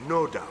loud,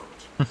 no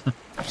doubt.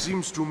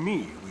 Seems to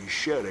me we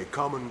share a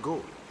common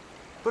goal.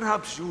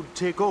 Perhaps you'd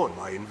take on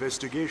my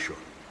investigation.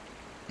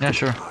 Yeah,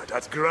 sure.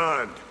 That's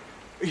grand.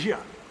 Here,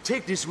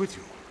 take this with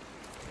you.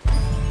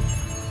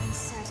 I'm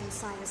certain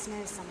Cyrus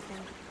knows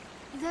something.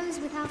 Those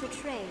without a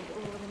trade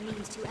or the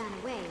means to earn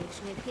a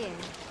wage live here.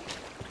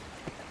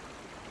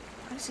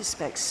 I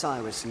suspect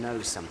Cyrus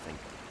knows something.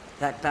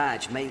 That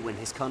badge may win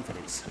his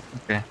confidence.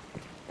 Okay.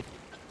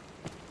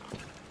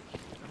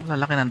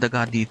 Lalaki ng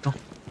daga dito.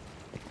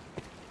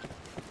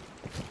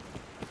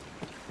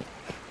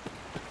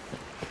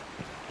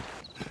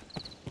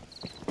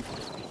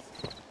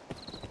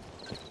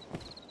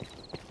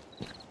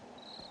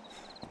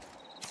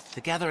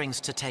 The gathering's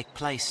to take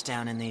place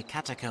down in the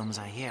catacombs,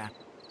 I hear.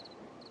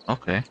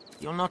 Okay.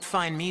 You'll not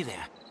find me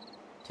there.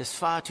 'Tis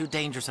far too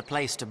dangerous a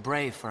place to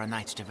brave for a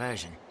night's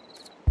diversion.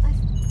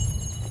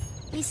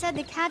 He said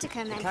the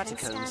catacomb entrance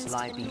Catacombs stands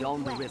lie to the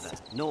beyond the northwest.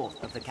 river, north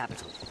of the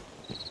capital.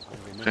 I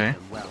remember Okay.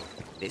 them well.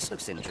 This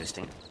looks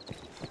interesting.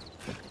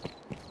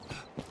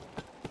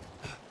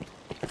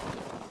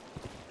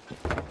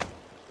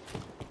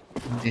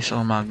 Hindi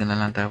sa umaga na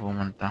lang tayo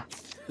pumunta.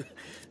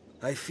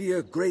 I fear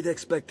great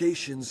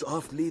expectations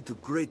oft lead to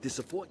great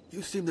disappointment.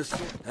 You seem to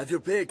have your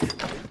pick.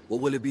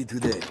 What will it be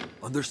today?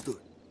 Understood.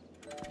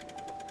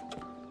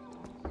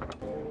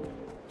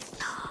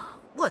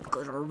 What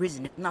could have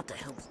arisen if not to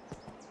help?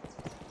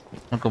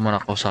 Huwag ko muna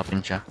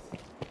kausapin siya.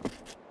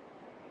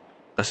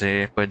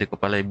 Kasi pwede ko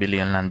pala ibili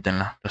ang land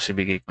nila. Tapos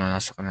ibigay ko na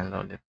lang sa kanila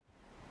ulit.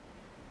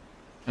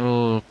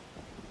 Oh.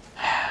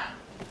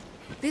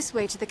 This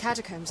way to the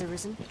catacombs,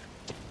 Arisen.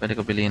 Pwede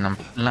ko bilhin ng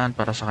land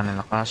para sa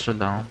kanila. Kaso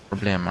lang,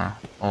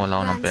 problema. Wala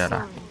ako ng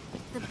pera.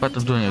 But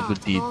I'm doing a good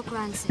deed.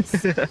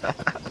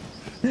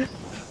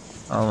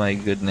 Oh my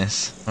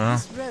goodness. Huh?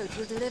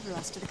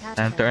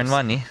 Time to earn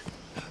money.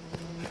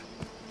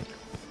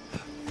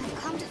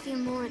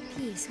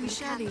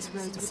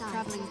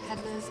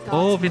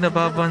 Oh,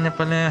 binababa niya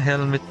pala yung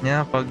helmet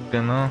niya pag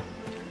ano,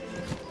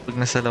 pag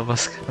nasa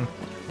labas ka.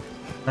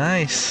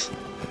 Nice.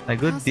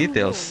 Good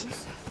details.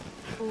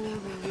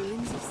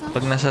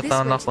 Pag nasa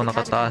town ako,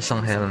 nakataas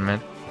ang helmet.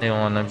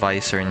 Yung ano,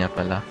 visor niya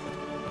pala.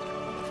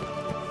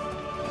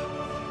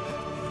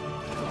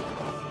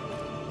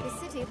 The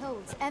city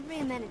holds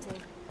every amenity.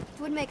 It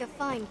would make a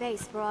fine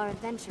base for our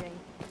adventuring.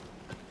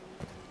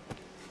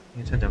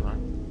 Ito diba?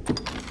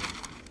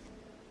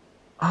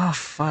 Ah,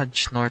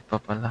 fudge. North pa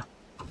pala.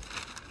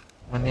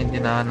 Ano yung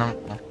dinaanan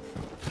ko?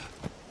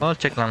 Well,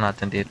 check lang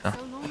natin dito.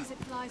 So long as it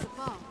flies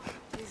above,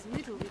 there's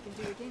little we can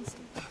do against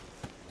it.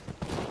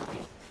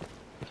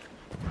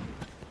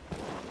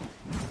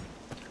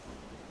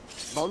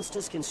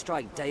 Monsters can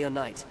strike day or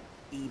night,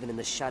 even in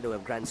the shadow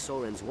of Gran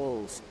Soren's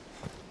walls.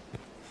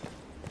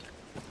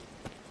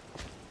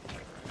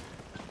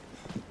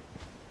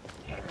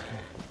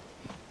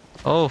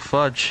 Oh,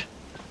 fudge.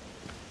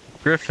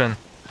 Griffin.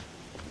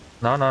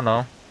 No, no,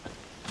 no.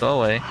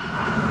 Go away.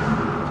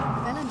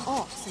 Fell an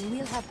ox and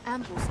we'll have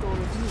ample store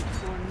of meat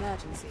for an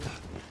emergency.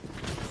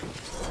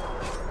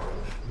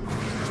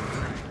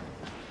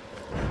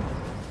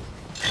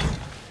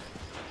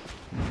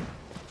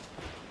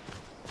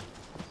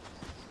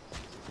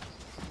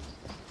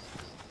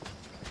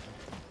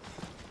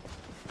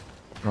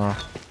 Oh.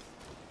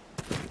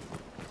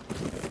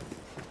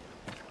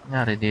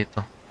 Nangyari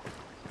dito.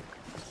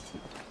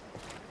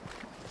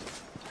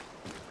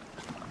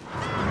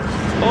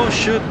 Oh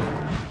shoot!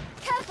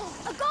 Careful,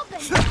 a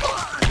goblin!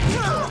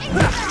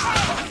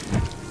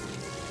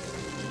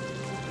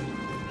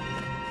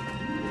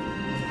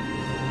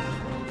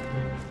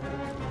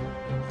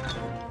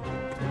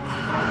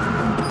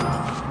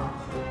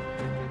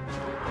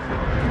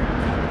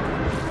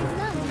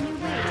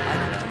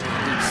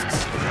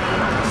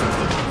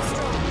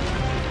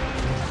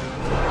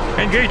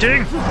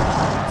 Engaging!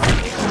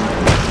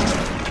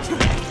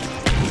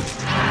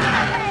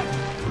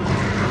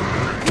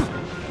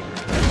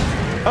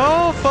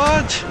 Oh,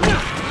 fudge!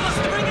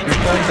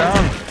 You're going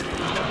down.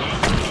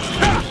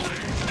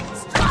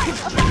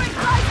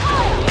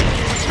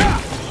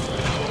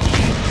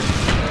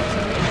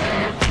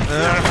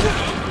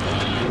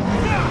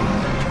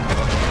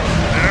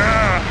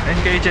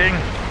 Engaging.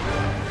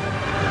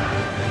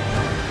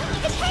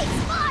 It hates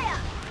fire!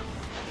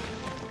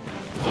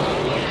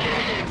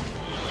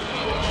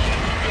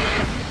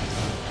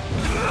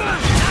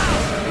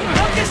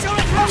 Focus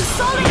on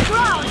solid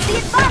ground! The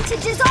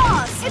advantage is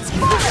ours! It's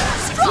fire!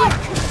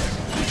 Strike!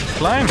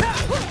 Climb!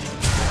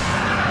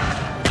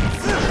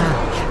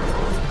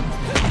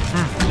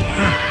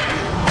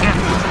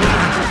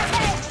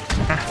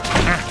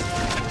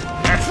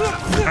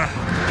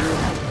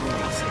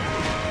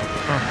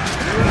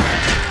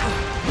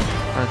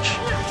 Fudge.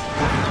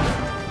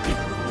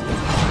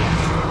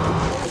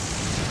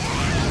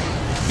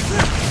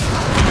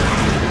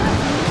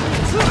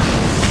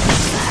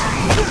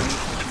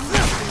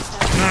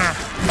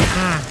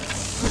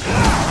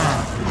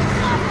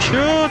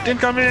 Shoot!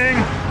 Incoming!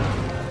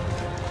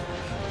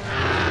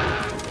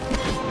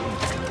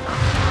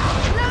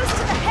 Blows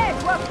to the head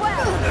work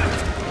well!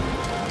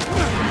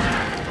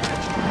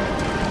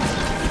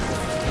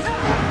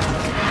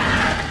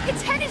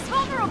 Its head is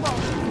vulnerable!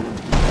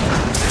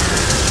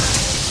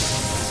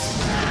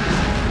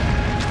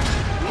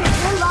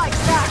 I like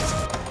that!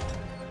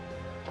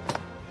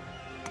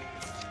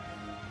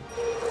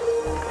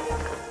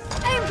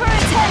 Aim for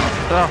its head!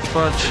 Ah,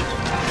 fudge.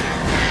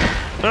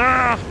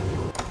 Ah!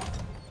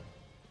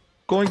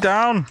 Going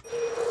down!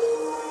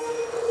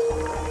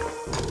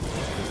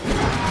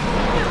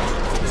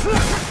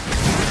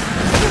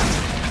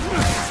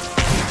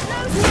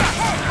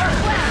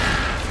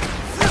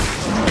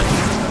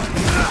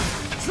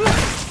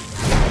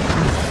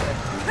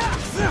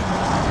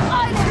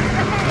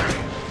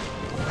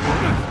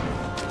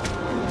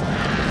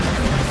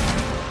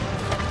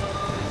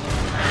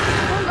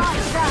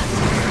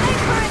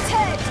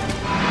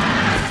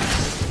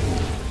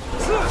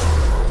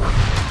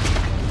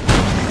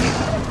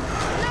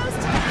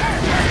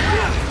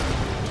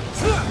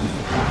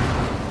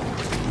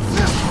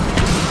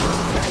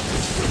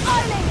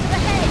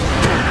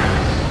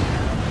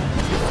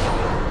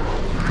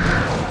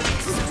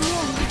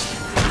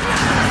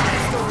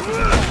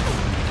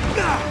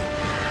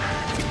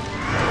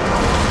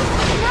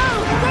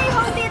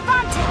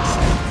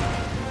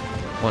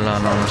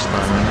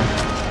 stamina.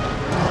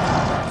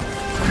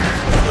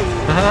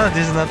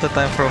 This is not the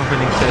time for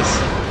opening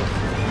chest.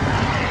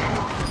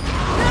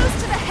 Blows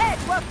to the head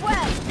work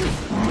well.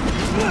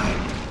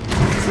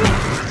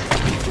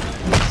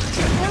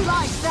 You're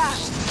like that.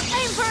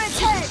 Aim for its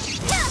head.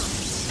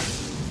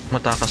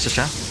 Matakas na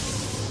siya.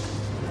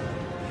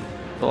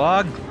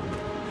 Tuwag!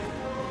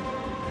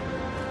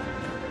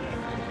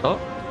 Oh.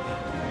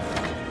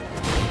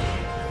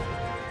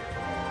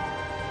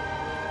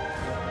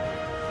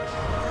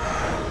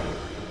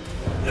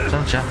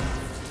 Saan siya?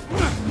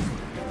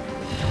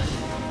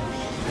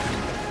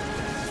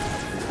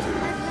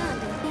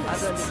 I've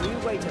learned a new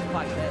way to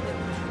fight their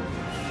village.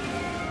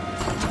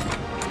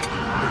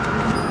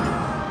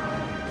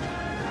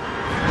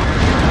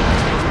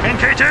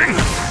 Engaging!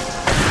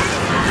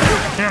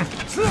 Yeah.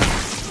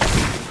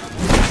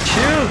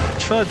 Shield!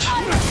 Fudge!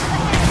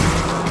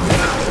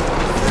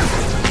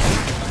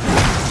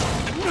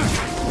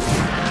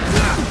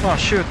 Oh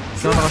shoot!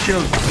 Don't have a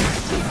shield!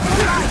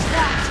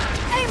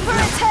 Aim for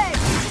its head.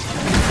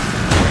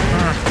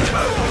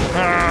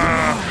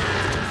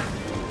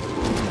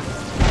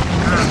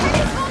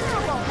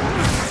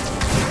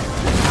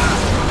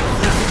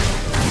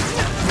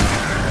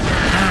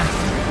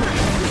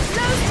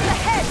 Blows to the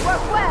head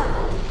work well.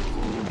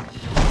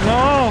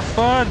 No!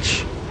 Fudge!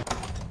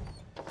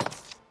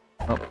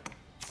 Oh.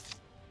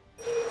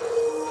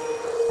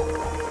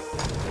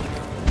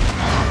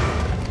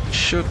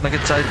 Shoot!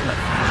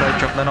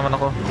 Side-track na naman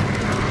ako.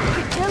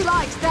 You're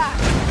like that.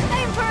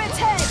 Aim for its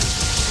head.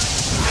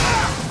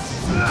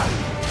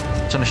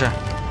 Saan na siya?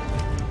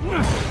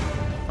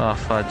 Oh,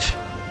 fudge.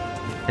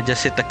 I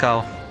just hit the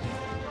cow.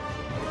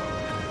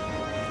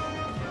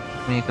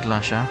 Umiikot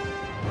lang siya.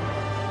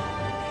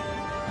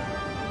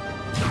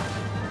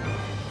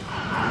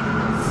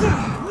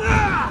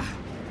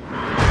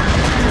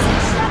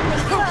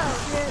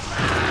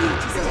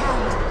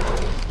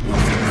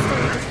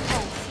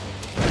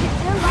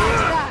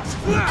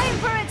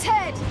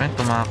 Ay,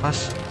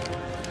 tumakas.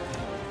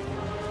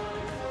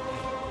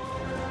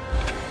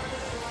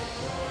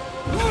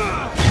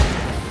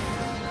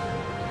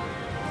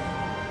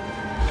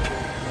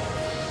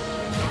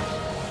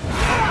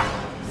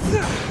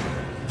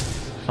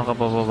 Saan ka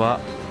bababa?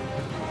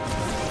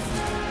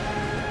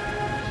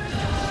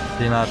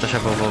 Hindi na ata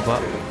siya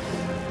bababa.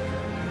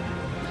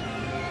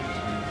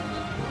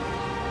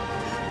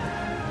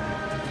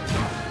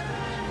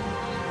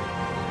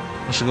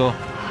 Let's go.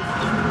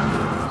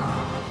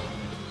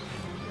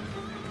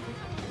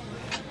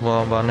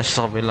 Baba na siya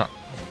sa kabila.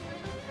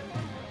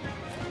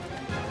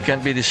 Can't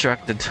be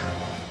distracted.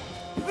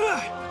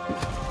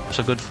 It's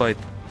a good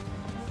fight.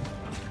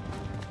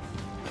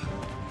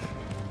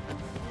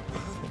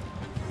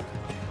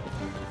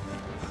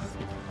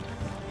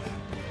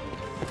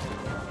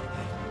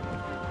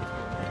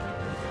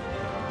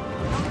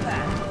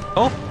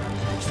 Oh!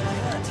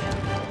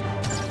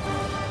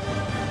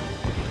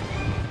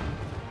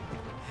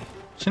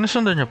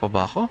 Sinusundan niya pa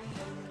ba ako?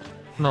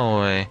 No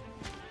way.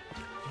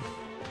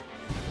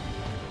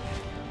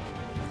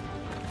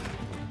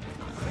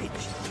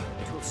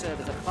 Serve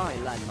as a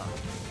fine landmark.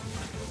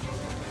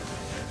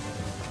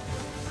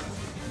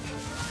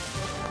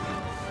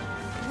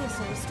 This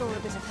will restore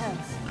a bit of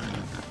health.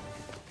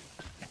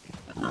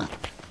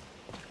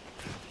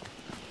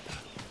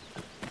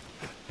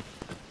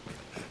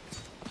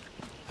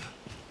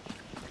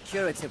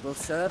 Curative will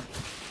serve.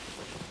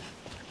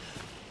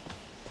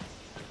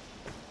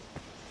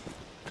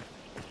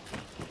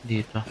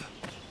 Dito.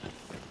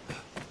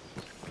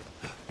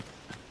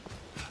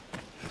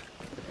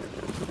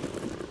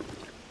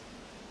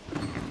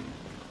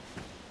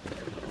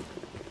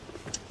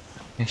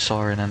 May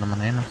Soren na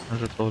naman ayun,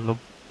 natutulog.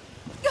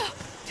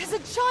 There's a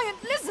giant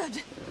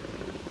lizard.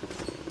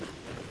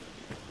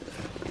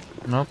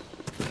 Nope.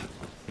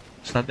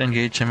 Let's not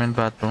engage him in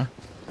battle.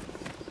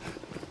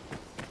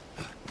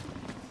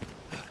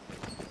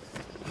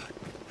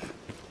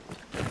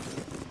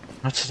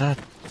 What's that?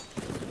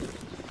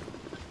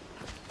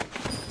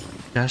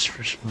 Gas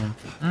for swim.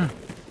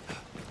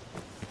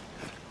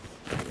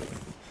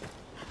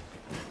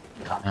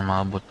 Dami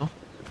mga buto.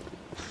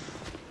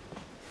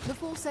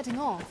 Before setting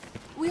off,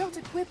 we ought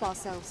to equip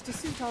ourselves to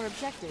suit our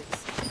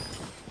objectives.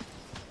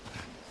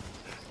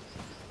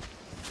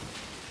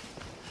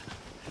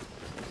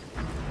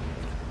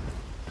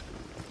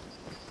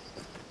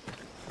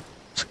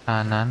 Sa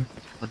kanan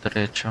o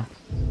diretso?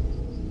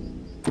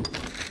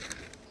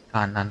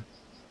 Kanan.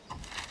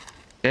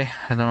 Okay,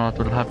 I don't know what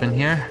will happen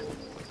here.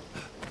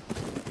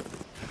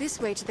 This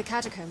way to the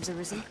catacombs,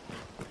 Arisen.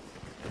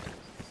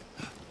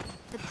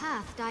 The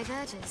path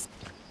diverges.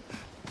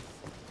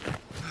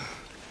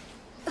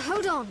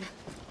 Hold on.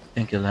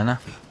 Thank you, Lena.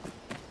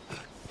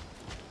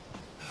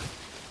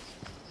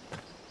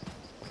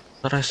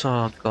 Thought I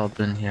saw a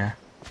goblin here.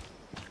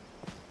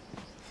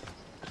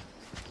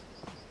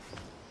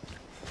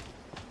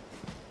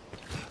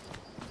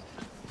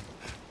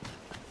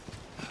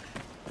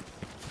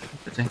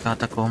 Ito yung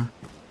catacomb.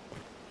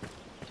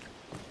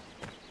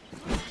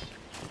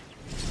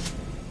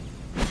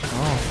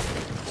 Oh.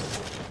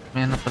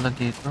 May ano pala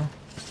dito.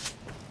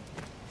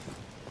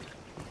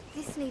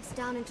 leads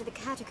down into the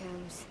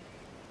catacombs.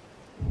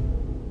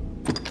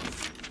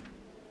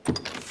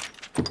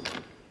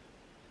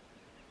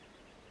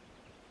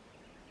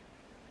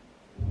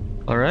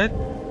 Alright,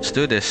 let's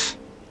do this.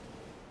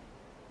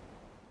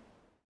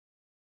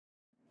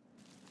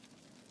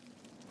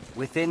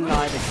 Within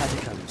lie the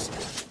catacombs.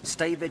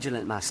 Stay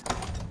vigilant, Master.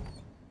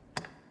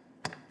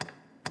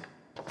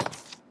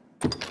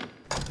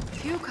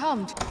 You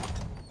come.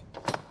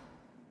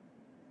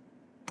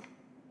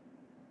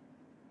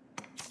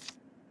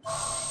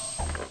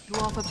 You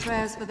offer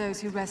prayers for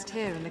those who rest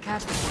here in the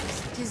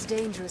catacombs. It is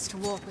dangerous to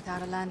walk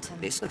without a lantern.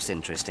 This looks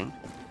interesting.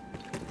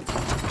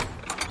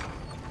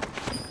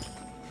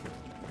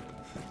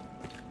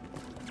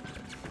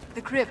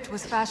 The crypt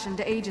was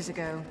fashioned ages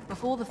ago,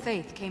 before the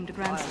faith came to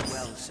Gran Soren. I'll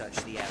well search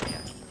the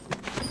area.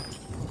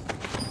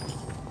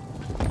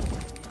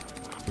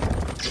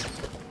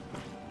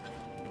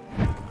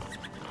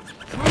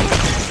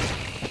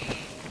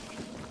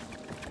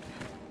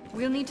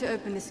 We'll need to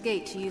open this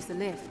gate to use the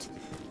lift.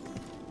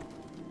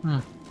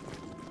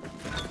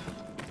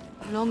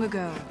 Long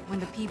ago, when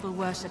the people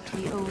worshipped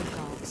the old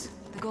gods,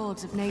 the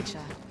gods of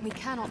nature, we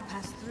cannot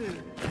pass through.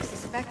 I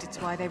suspect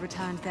it's why they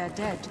returned their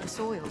dead to the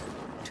soil,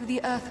 to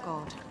the earth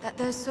god, that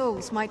their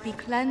souls might be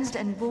cleansed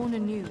and born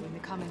anew in the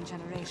coming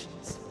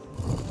generations.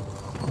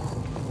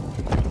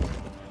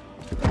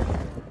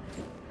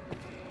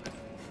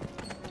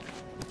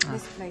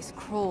 This place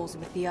crawls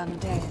with the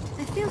undead.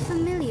 I feel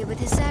familiar with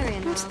this area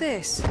now. What's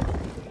this?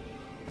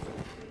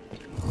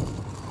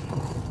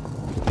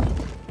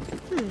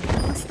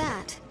 What's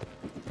that?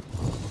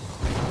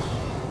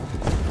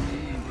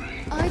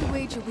 I'd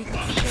wager we could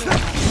stay.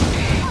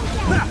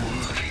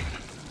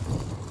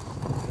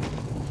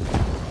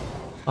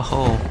 A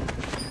hole.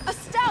 A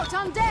stout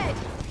undead!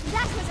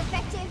 That was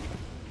effective!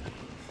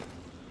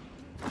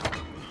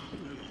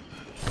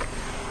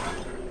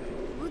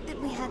 Would that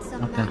we had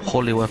some Okay,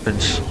 holy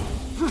weapons.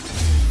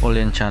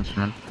 Holy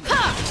enchantment.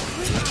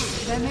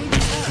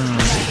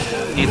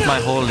 Eat my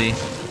holy.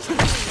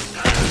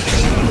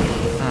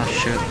 Ah,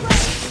 shit.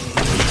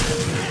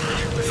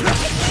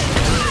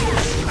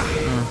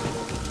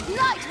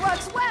 Light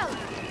works well!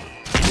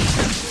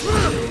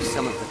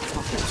 Some of the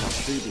coffins are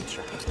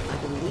booby-trapped. I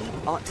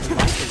believe ought to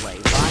light the way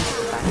right at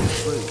the back of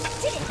the room.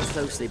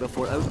 Closely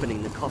before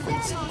opening the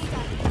coffins.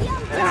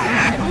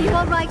 Are you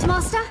alright,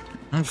 Master?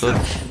 I'm good.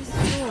 This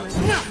door is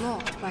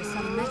locked by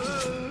some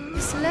mechanism.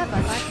 This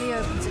lever likely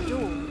opens a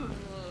door.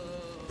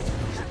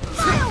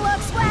 Fire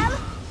works well!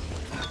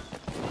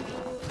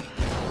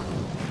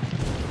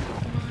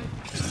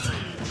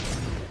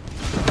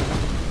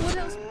 What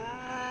else?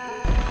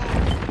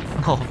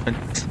 Oh,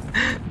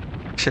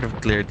 should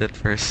have cleared that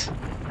first.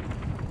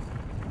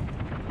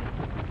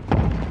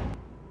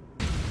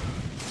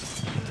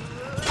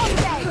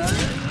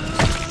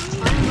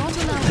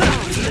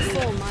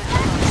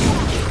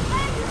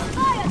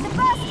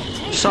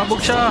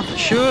 Sabog siya!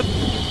 Shoot!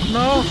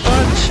 No,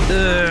 fudge!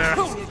 Where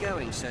are you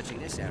going searching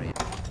this area?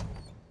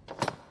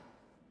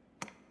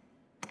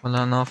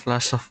 Wala na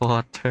flash of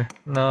water.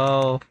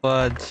 No,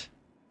 fudge.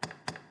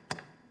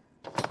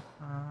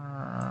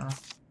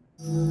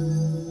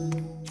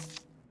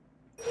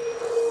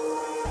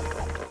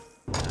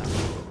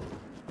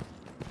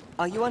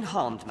 Are you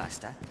unharmed,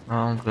 Master?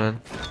 Oh, I'm good.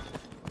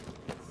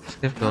 Let's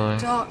keep going.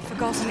 Dark,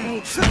 forgotten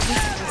age. Still,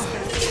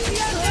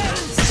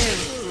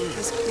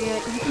 it's clear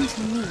even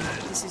to me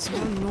this is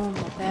no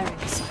normal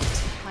burying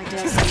site. I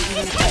dare say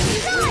even if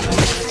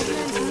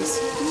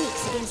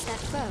Techniques against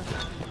that foe.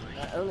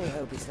 I only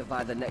hope he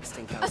survived the next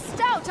encounter. A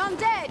stout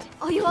undead!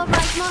 Are you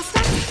alright, Master?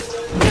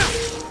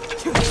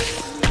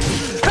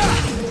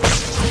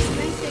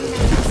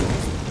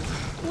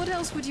 What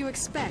else would you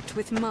expect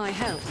with my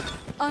help?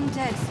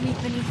 Undead sleep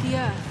beneath the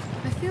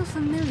earth. I feel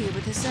familiar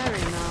with this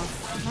area now.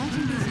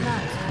 Lighting these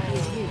lamps would be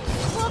of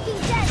use. Walking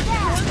dead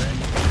there!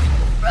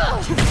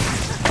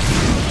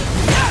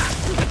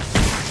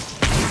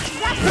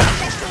 That's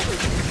effective!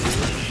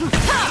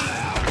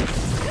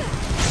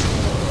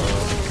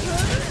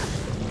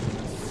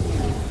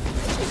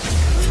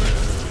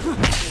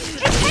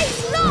 It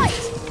takes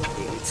light!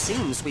 It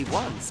seems we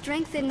won.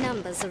 Strength in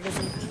numbers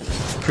arisen.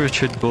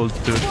 Richard Gold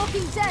too.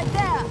 Walking dead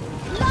there!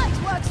 Light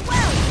works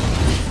well!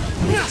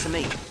 Leave it to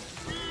me.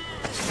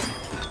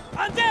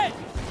 Undead!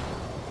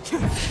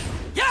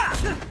 Yeah!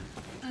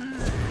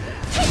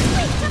 It's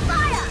weak to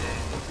fire!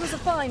 It was a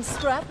fine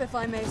scrap, if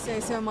I may say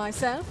so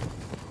myself.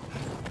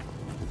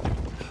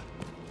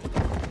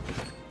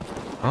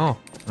 Oh,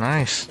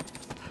 nice.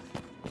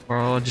 We're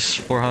all just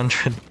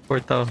 400,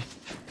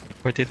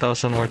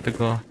 40,000 more to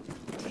go.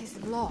 It is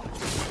locked.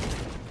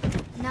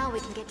 Now we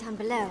can get down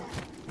below.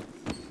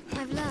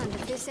 I've learned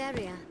of this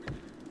area.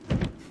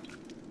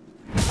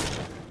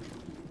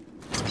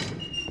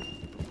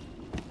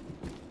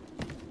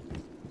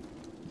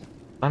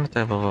 Paano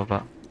tayo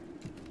bababa?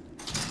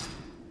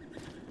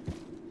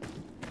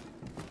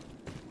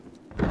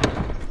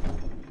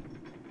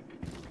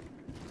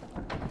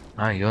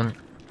 Ah, yun.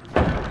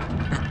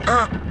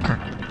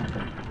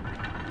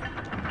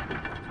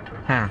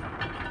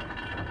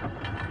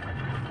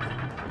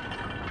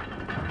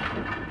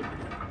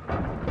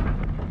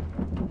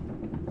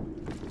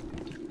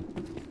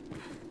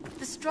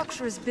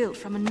 structure is built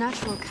from a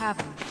natural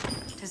cavern.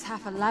 It is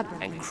half a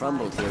labyrinth. And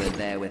crumbled here and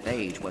there with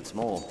age, what's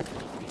more.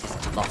 It is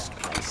a lost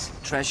place.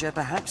 Treasure,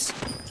 perhaps?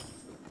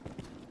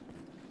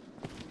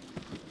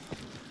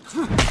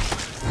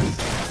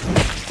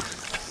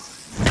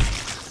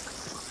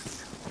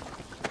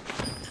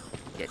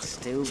 Yet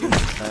still the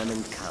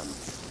vermin come.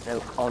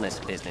 No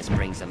honest business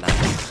brings a man to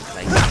this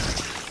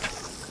place.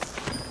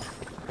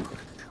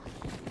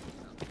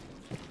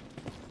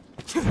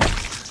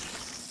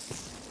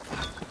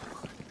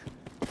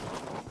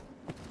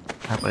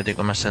 Pwede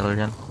ko ma-sell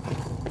yan.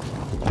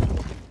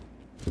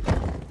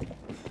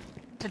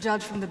 To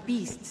judge from the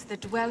beasts that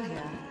dwell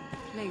here, the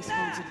place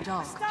holds a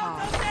dark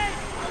past.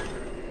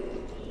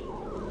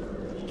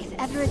 If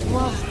ever it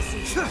was the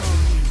season,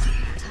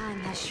 time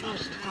has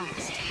surely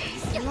passed.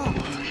 Long.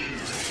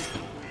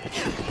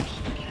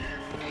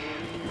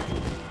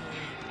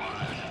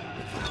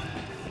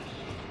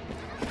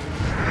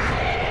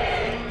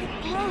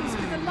 It grows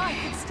with the life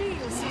it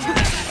steals.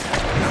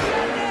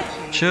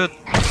 Shoot!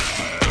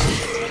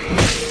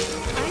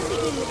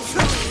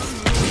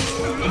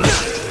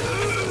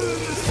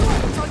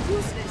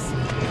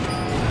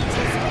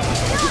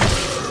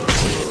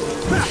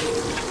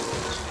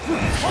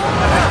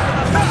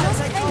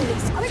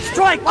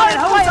 Strike! I'll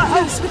hold the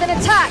host with an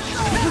attack!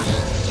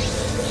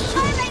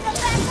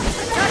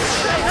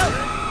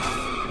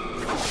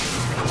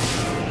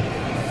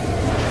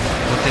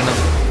 Buti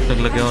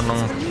naglagay ako ng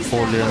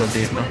folio na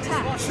dito.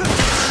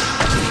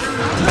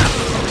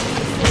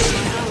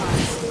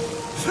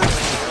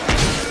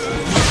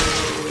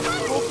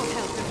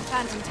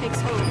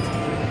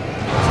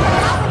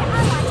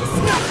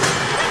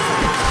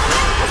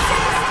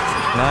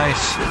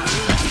 Nice.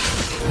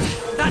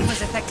 That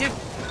was effective.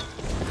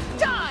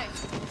 Die!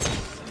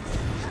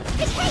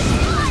 It's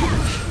fire!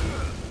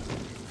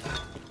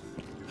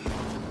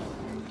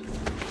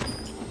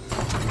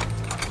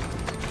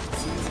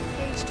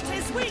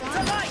 Tis weak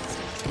to light!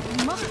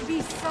 There must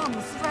be some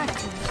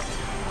strategy.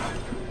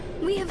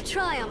 We have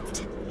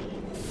triumphed.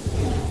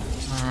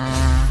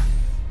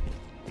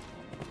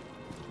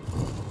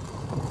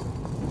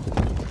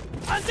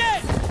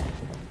 Undead!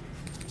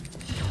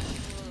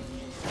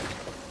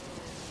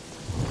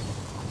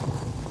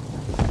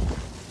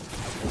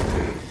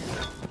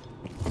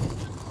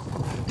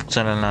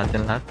 Buksan na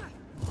natin lahat.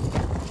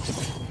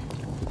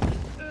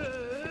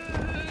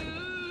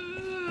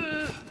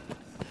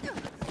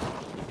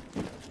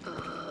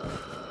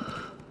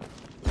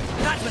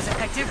 That was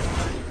effective.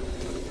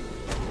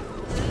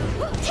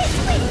 Tis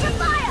weak to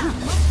fire!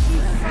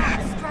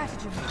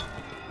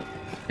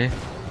 Okay.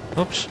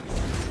 Oops.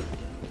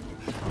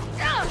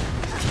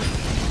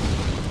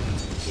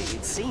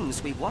 It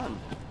seems we won.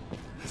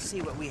 Let's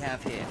see what we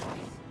have here.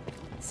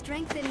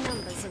 Strength in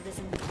numbers have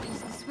risen. Is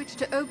the switch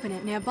to open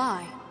it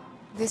nearby?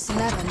 This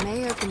lever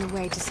may open the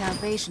way to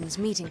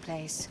Salvation's meeting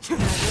place.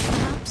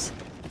 Perhaps?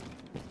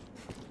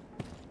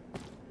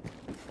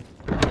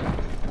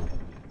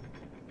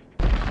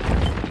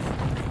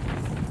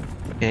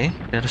 Okay,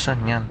 pero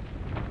saan yan?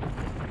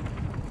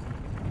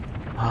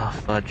 Ah,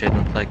 fudge, I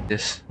don't like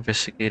this.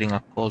 Investigating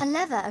a cult. A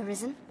lever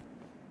arisen.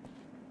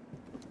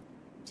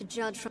 To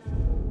judge from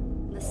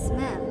the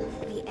smell,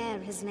 the air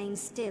has lain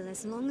still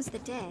as long as the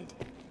dead.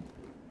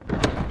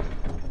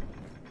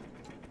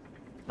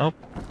 Nope.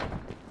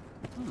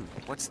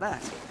 What's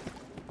that?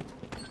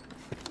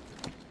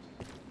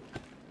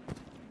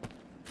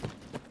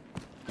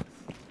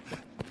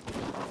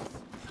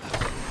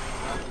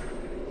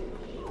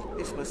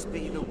 This must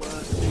be the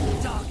worst,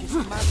 darkest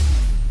man.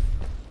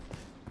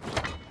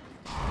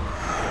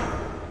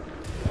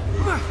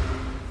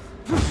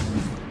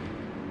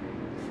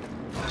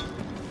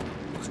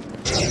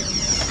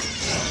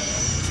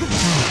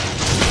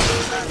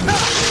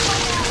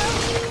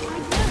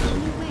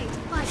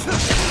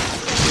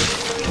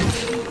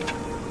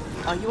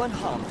 Are you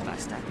unharmed,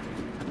 Master?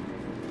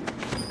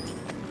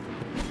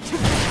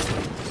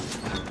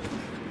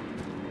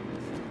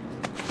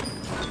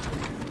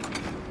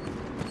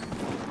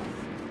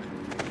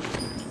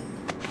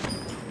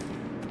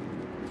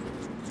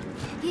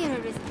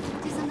 Here is.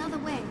 There's another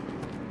way.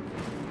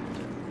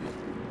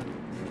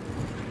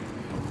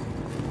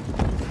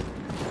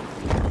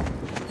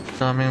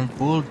 Daming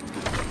gold.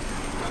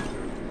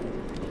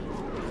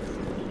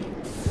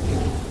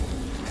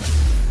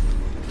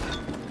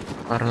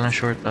 Para lang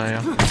short tayo.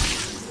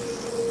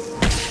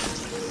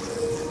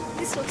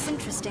 This looks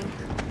interesting.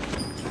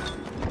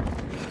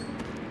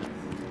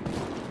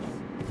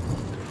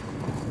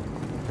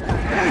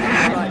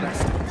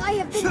 I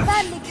have been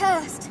badly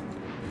cursed.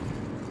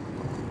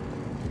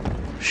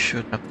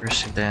 Shoot na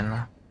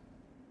Presidena.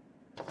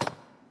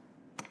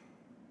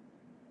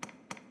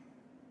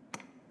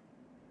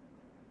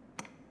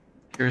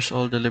 Here's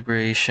all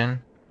deliberation.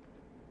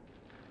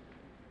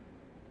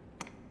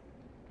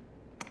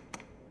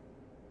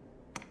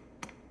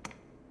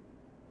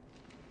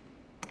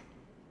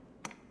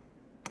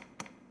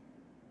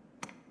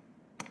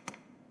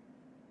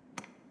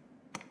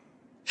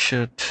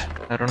 Shoot,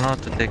 I don't know how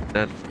to take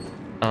that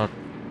out.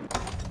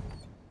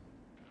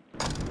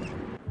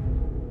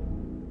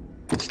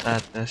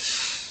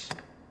 status.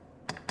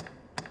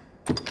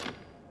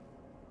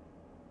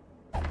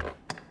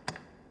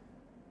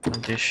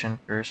 Condition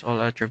curse.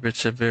 All attributes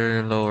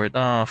severely lowered.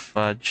 Ah,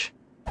 fudge.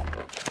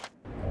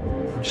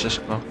 Let's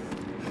just go.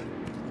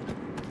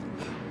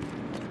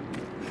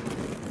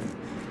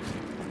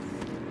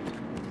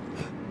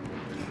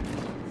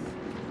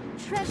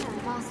 Treasure,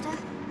 Master.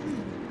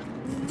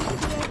 We may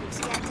be able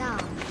to get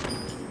down.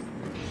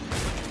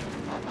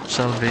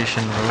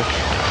 Salvation rope.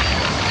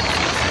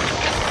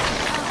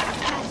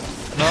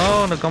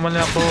 No, nagkamali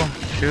ako.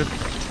 Shoot.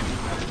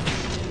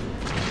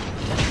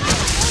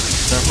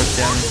 Dapat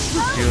yan.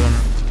 Yun.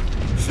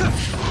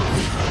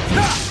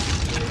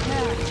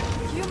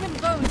 Human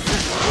bones.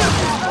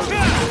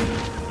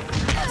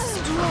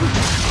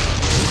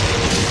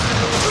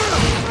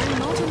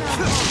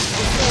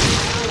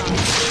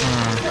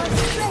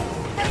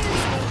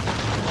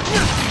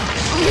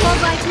 Are you all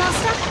right,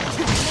 Master?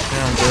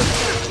 Yeah, I'm good.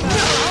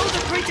 Hold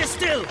the creature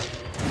still!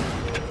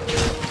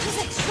 He's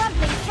a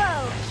troubling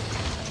foe.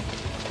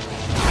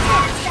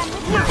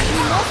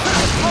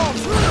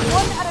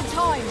 One at a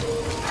time.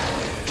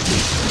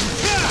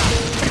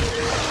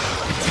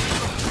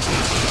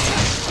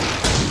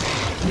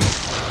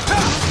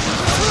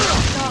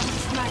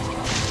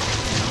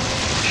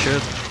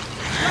 Shoot.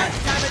 Blood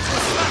damage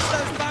will smash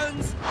those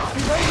bones!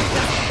 We've only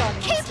just begun,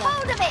 Keep Master.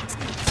 hold of it!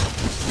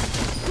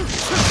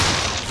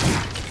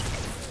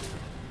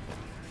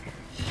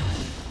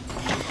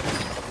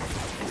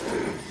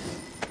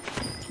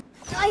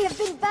 I have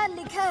been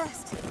badly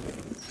cursed.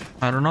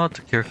 I don't know how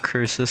to cure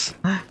curses.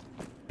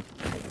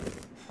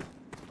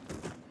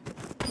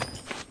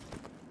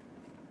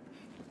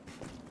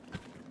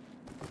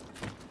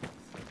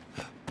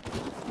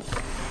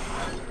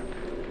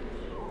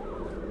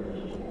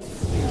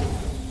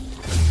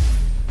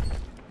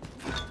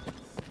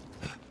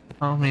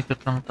 Oh, umikot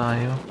lang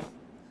tayo.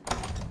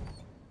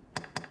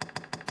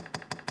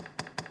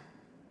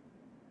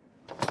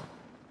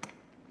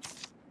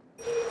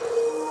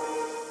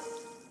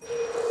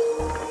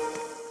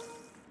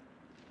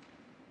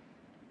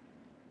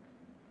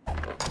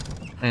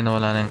 Ay,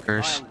 nawala na yung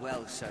curse. I'll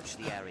well search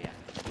the area.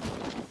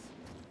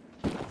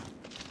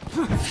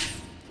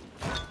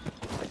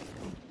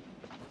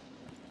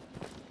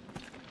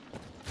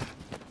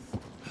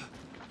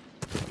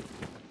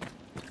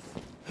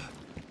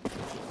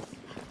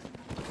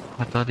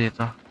 Ito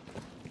dito.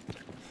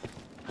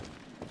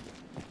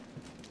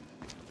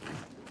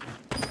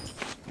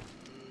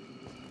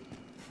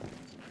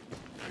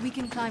 We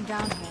can climb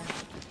down here.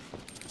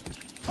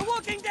 A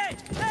walking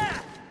dead! There!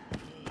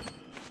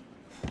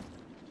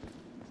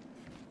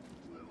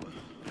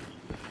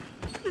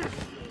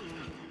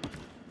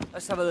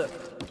 Let's have a look.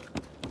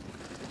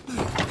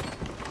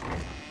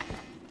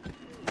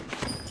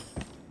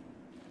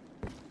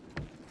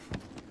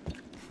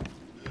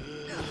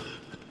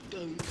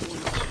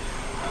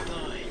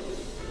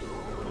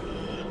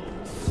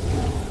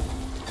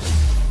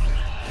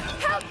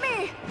 Help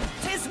me!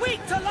 Tis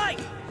weak to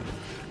light!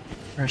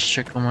 First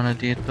check ko muna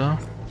dito.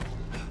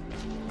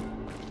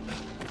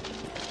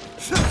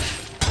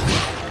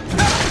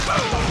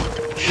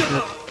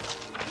 Shit.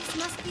 This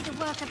must be the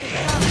work of the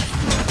gods.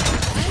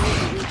 Only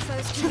the weak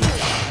foes can do it.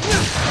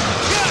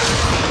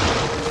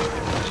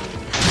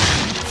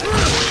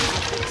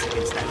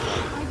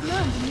 I've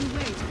learned a new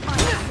way to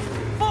fight.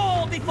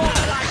 Fall before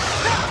the light!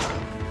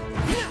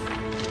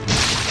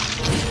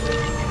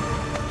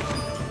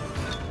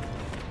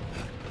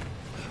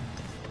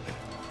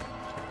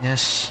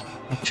 Yes,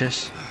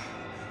 chest.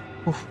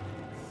 Oof.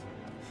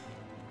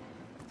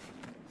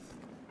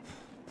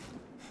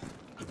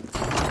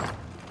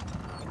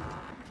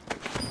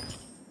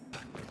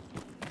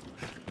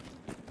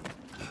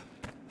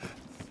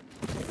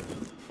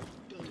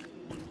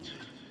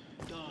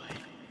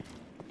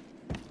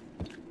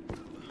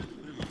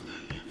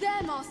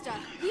 There, Master!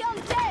 The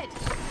undead!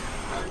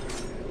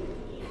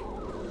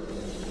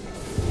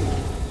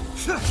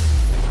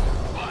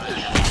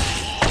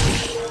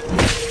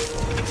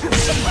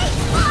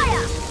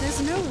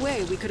 There's no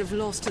way we could have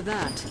lost to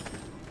that.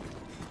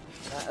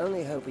 I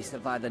only hope we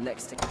survive the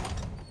next...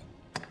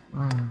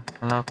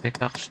 Wala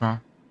pickaxe, no?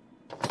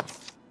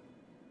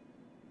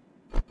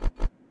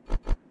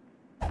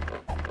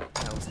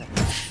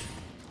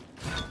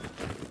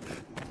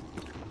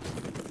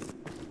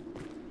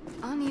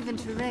 Uneven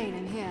terrain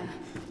in here.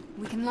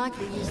 We can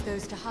likely use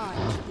those to hide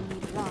should the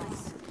need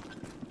arise.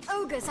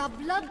 Ogres are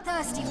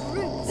bloodthirsty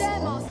brutes. There,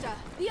 Master!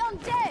 The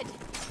undead!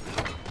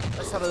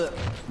 Let's have a look.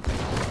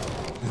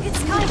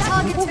 Its kind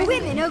targets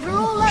women over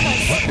all others.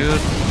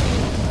 Shoot.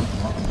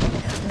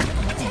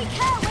 Take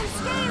care when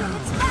scaling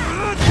its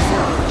back.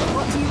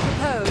 What do you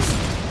propose?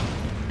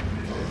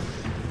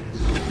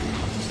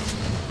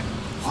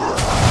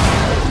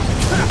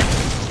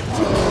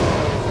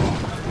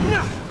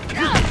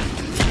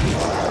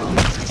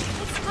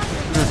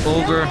 Good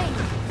ogre.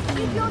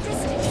 Keep your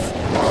distance.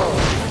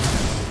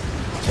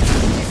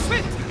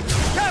 Swift!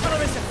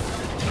 Cavalryism!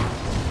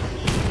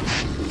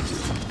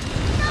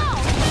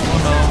 Oh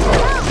no.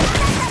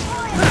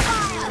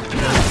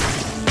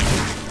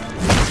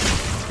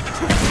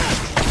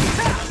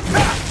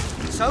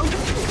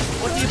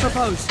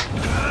 foes.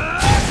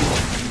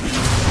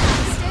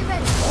 Stay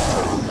ready.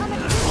 Come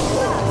and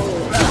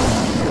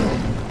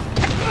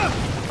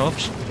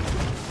Oops.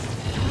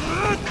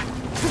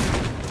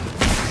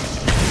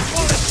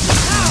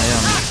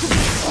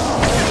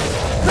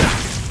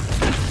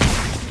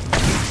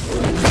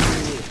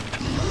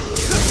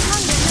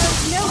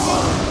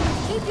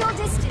 keep your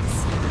distance.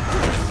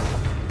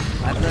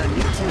 I've learned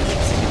new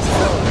techniques.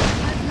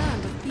 I've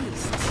learned of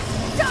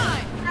beasts.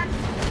 Die!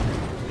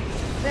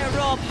 Their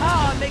raw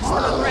power makes them a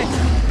threat.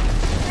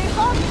 They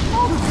hold the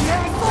fort from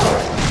their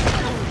assault.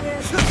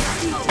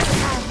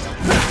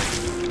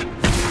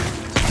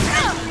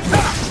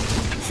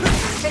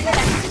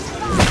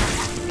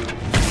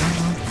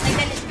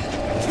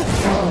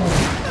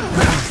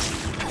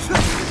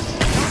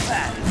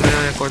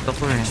 Re-record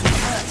ako eh.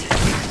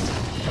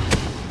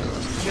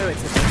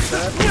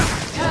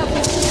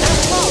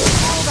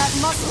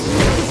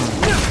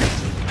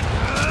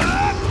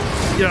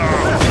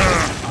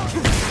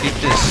 Eat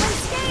this.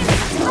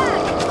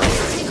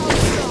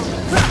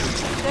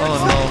 Oh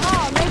no.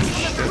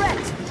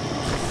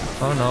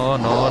 Oh no, oh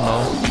no, oh no.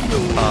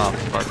 Ah,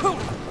 fuck.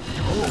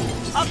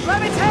 I'll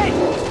grab its head!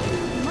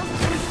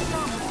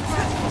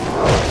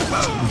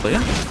 Ano ba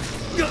yan?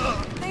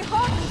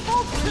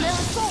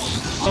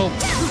 Oh.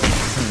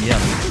 Yeah.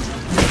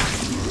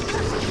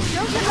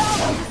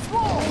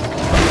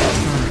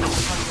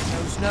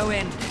 There's no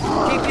end.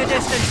 Keep your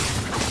distance.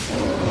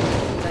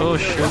 Oh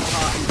shit.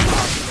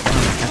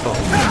 Ito.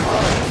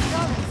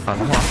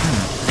 Kala mo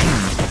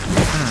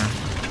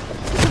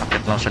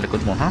Sakit lang sa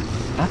likod mo, ha?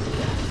 Ha?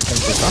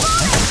 Thank you,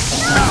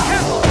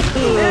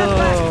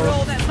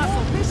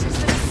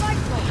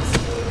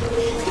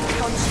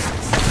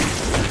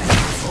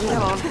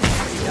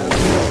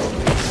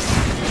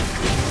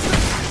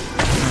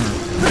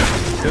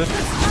 Shoot.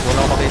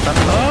 Wala akong makita.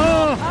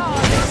 Oh!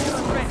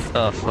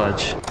 Oh,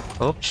 fudge.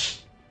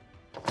 Oops.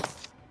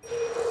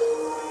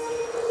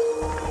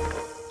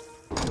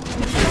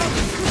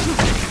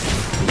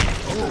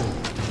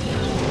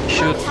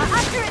 Shoot.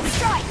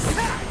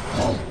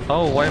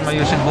 Oh, why am I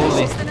using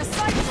holy?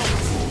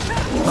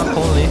 Not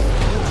holy.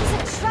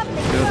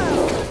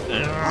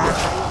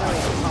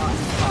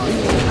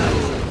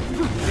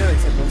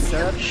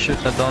 Shoot,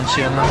 I don't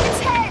see enough.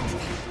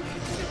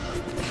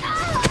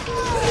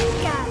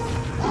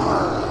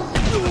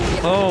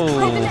 Oh,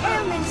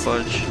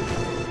 fudge.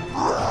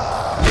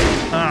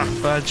 Ah,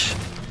 fudge.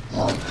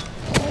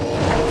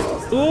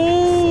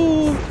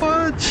 Oh,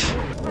 fudge.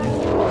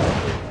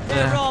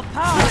 Yeah. Raw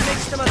power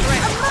makes them a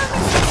threat.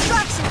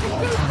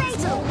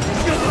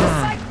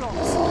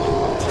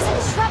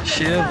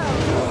 Shield.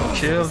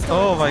 Shield.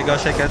 Oh my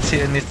gosh, I can't see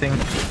anything.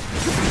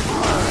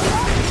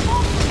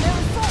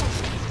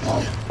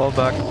 Fall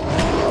back.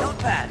 Not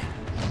bad.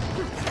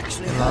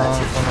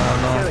 No.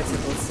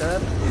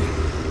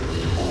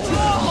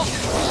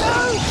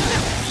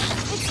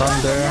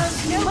 Thunder.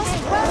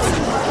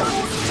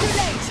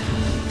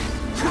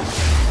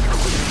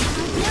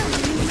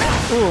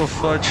 Oh,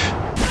 fudge.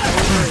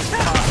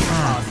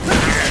 I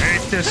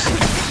hate this.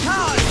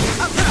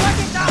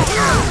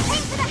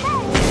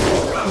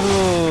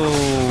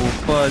 Oh,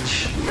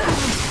 fudge.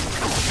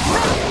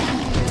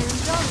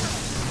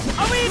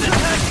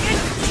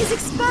 She's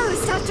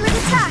exposed after it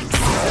attacks.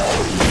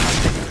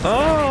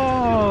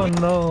 Oh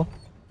no,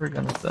 we're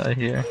gonna die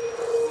here.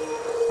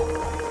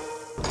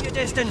 Your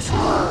distance.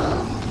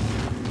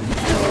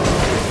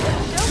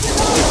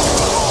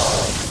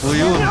 Oh,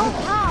 yun.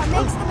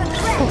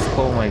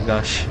 Oh my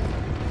gosh.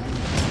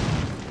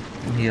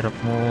 Ang hirap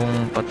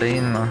mong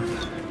patayin, ah.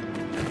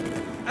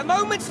 A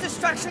moment's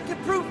distraction can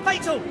prove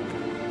fatal.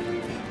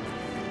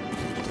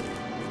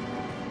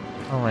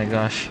 Oh my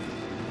gosh.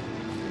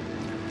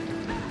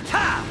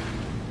 Ha!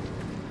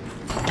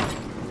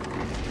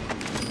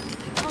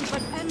 Can't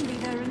but envy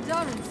their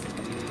endurance.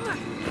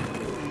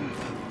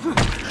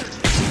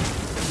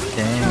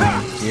 Damn,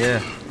 yeah.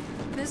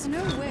 There's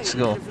no way Let's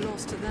go. we could have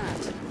lost to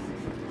that.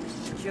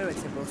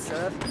 Curative will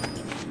serve.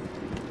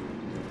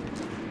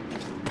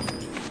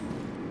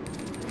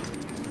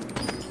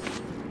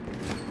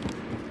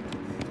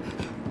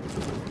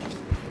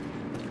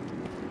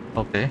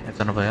 Okay,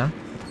 ito na ba yan?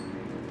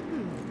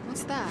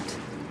 What's that?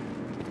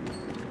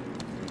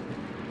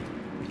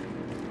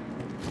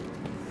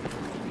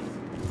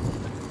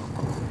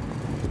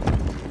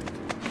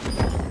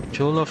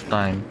 Jewel of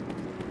Time.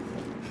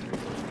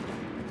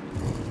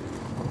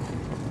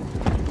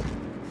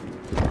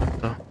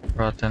 Ito,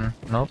 rotten.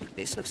 Nope.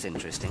 This looks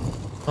interesting.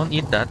 Don't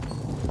eat that.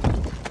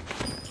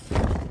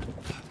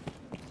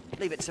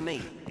 Leave it to me.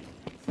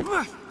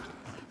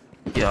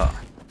 Yeah.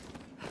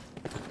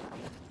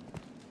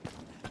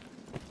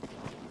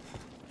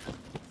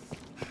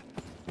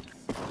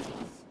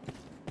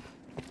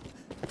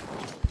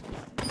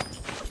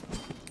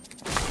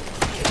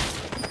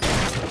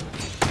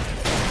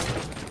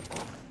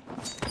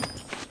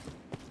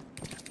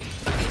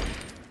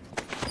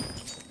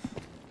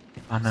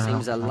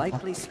 Seems a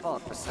likely spot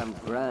for some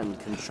grand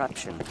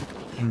contraption.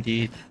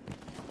 Indeed.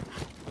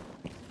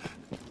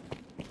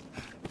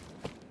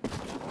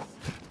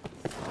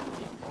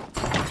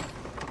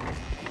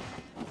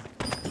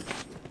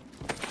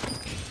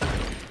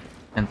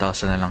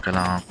 10,000 na lang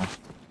kailangan ko.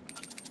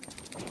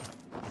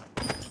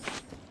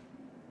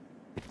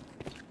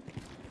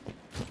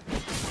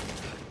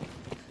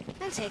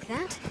 I'll take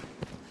that.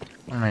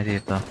 Ano may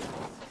dito?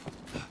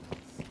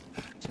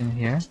 It's in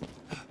here.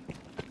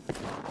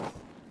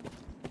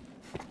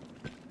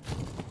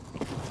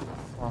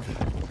 Oh.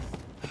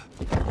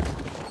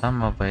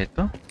 Tama ba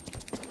ito?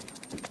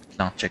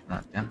 Lang check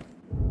natin.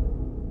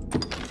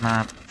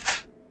 Map.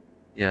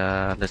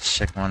 Yeah, let's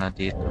check muna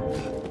dito.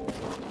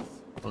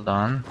 Hold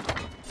on.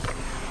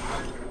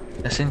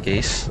 Just in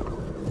case.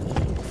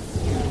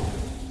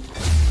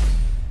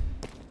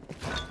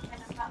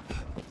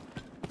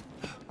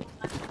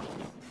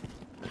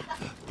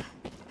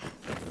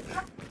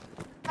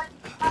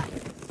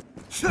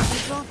 They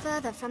draw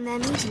further from their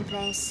meeting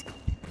place.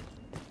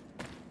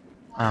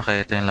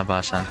 Okay, ito yung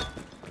labasan.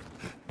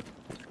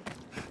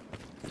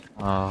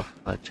 Oh,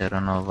 but I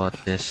don't know about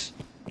this.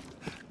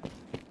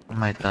 I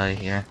might die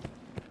here.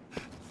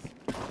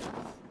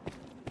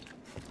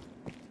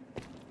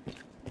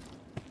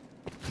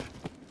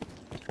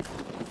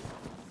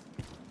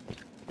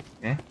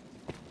 Okay.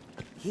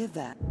 Hear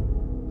that?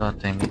 Got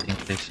the meeting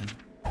place.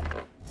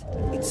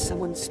 It's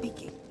someone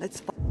speaking.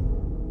 Let's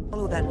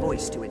follow that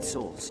voice to its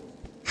source.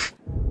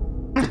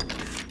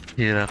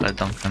 Hira ka,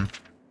 Duncan.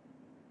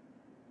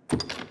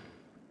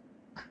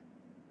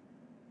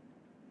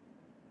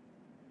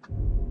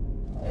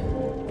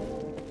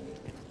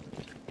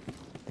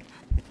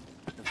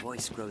 The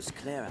voice grows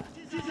clearer.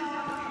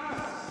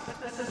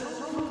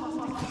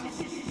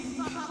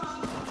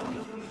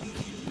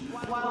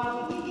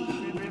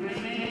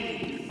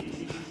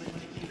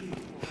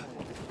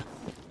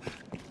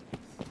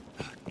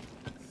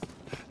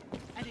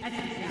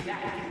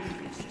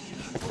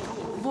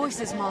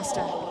 Voices,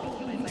 Master.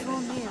 We draw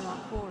near our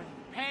quarry.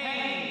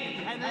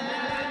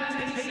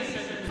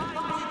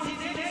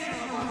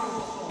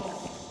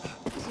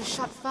 It is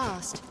shut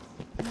fast.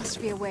 There must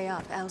be a way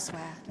up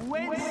elsewhere.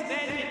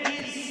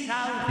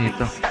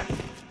 Dito.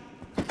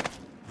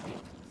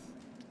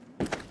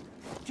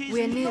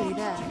 We're nearly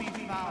there.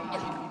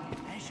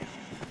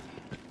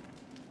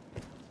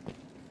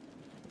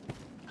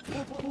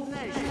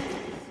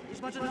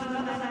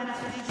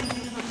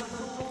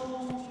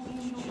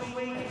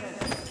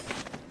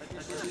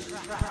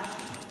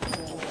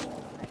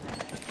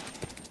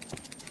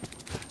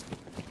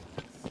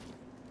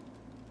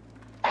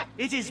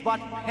 It is but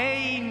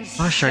pain's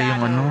siya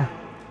yung ano.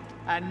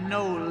 and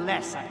no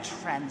less a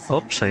trans.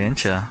 Oops, ayun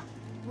siya.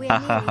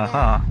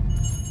 Hahaha.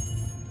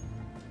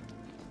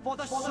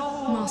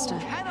 Master,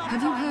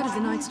 have you heard of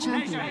the Knights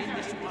Champion?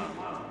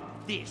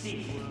 This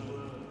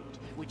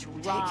which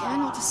Take care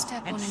not to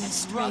step on any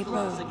stray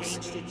bones.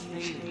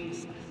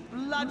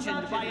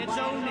 bludgeoned by its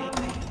own.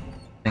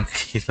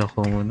 Nakikita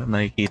ko muna.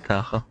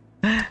 Nakikita ko.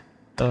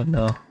 Oh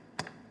no.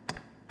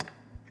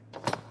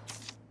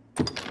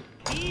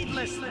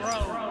 Heedless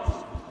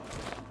throws.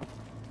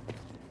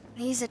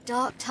 These are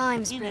dark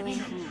times,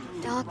 brewing.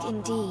 Dark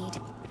indeed.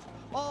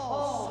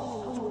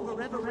 All souls will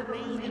forever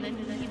remain in an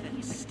even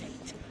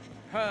state,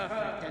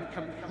 perfect and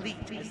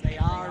complete as they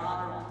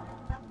are.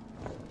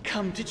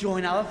 Come to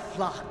join our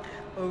flock,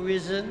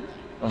 Arisen.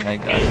 Oh my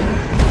god.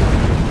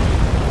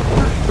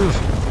 Oof.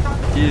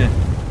 Yeah.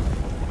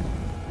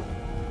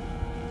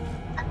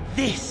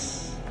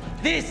 This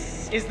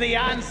is the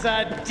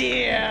answer,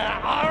 dear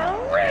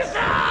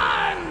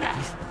Arisen!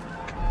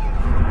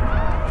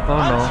 Oh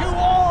no. Unto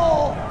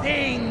all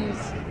things,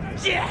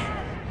 death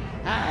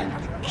and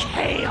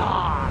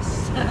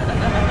chaos!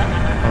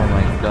 Oh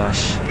my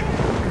gosh.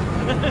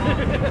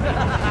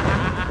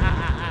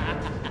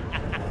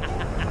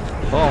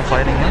 Oh, I'm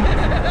fighting him?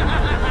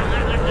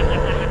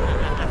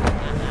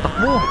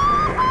 Takbo!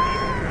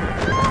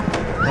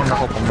 Oh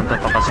naku, pumunta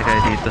pa kasi kayo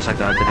dito sa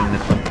gathering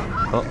nito.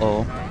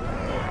 Uh-oh.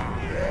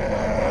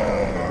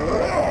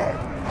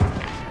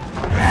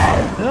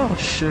 Oh,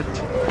 shit.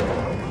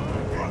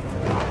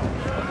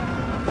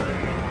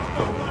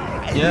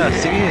 Yeah,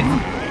 sige.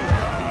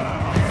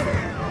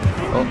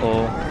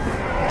 Uh-oh.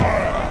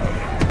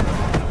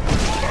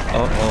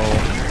 Uh-oh.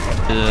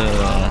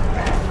 Yeah.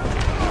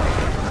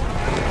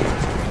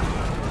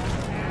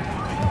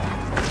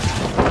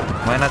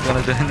 Am I not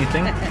gonna do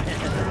anything?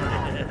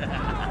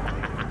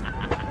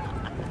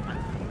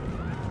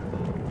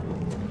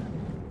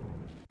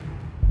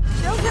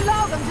 Don't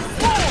allow them to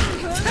swarm!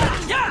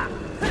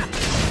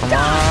 Come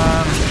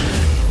on!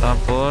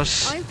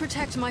 Tapos, I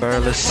protect my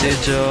Perilous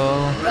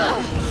Sigil.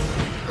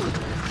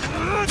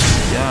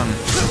 Yan.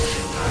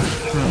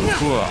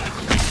 Cool.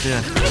 Yeah,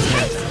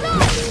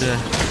 yeah,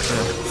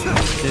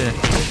 yeah,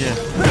 yeah,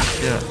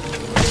 yeah.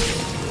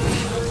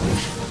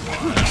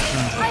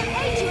 I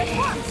ate you at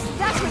once!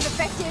 That was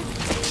effective!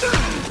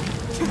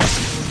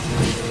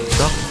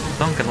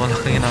 Duncan, wala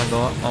kang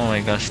ginagawa. Oh my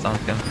gosh,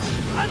 Duncan.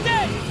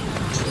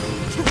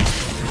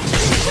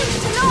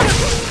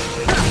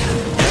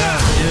 Yeah,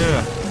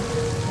 yeah.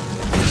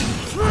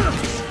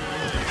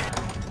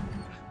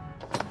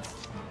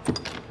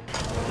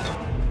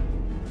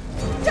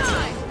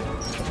 Die!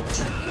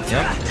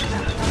 Yep.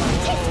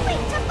 Kiss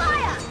feet to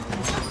fire!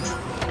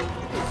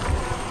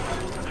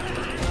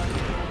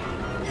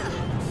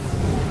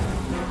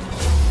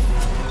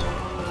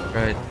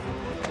 Right.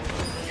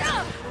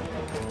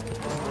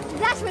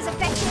 That was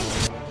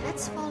effective!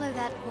 Let's follow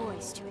that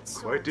voice to its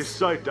source. Quite a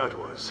sight that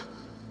was.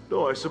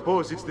 Though I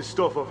suppose it's the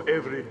stuff of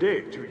every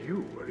day to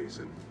you,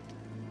 Mason.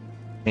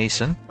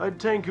 Mason? I'd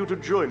thank you to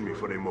join me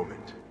for a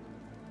moment.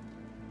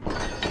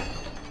 I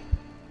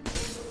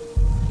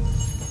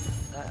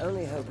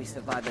only hope we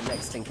survive the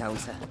next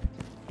encounter.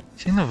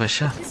 Sino ba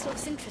siya? This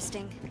looks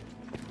interesting.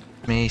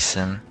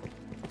 Mason.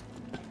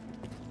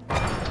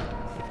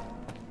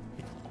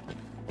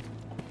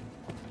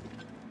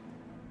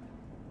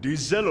 The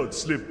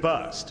zealots slipped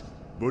past,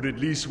 but at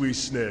least we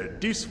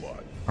snared this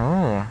one.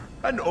 Oh.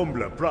 An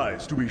humbler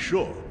prize, to be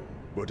sure,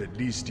 but at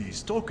least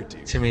he's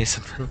talkative. Si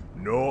Mason.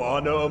 No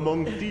honor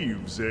among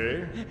thieves,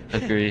 eh?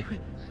 Agree.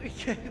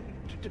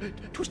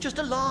 It was just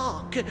a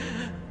lark.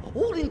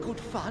 All in good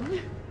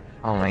fun.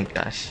 Oh my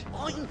gosh.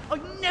 I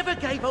never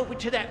gave over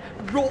to that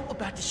rot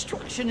about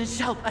destruction and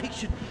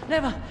salvation.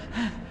 Never.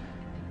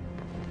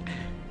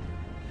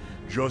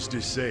 Just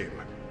the same,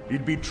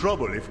 it'd be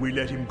trouble if we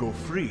let him go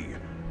free,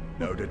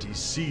 now that he's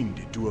seen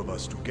the two of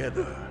us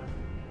together.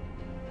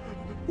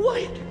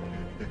 Wait!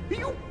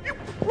 You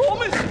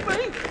promised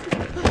me!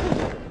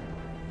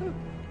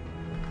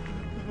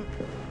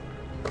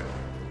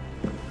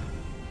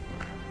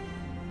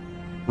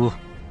 Ooh.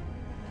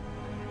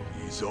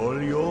 He's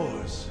all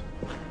yours.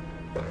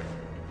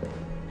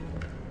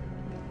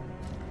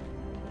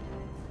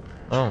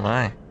 Oh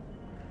my.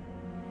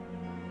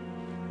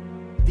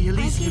 The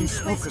Elysian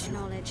spoke of you.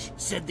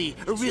 Said the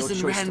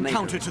Arisen ran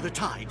counter to the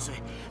tides.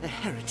 A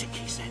heretic,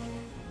 he said.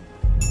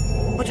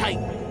 But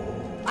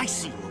I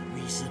see you're a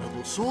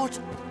reasonable sort.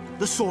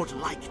 The sort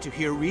like to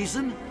hear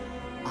reason.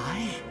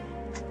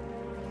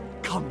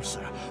 Come,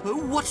 sir.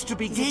 What's to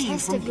be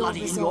gained from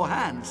bloodying your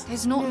hands?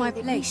 It's not my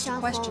place to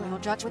question your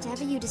judgment.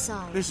 Whatever you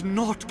decide. There's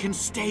naught can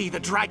stay the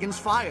dragon's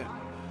fire.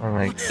 Oh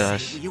my What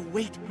gosh. say we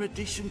await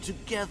perdition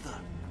together?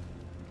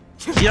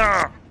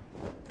 Yeah!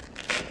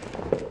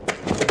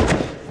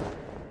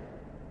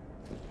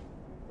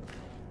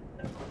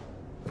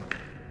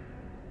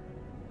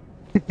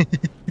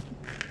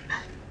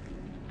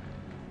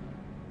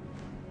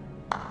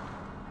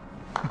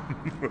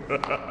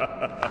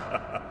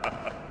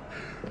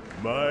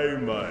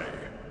 My.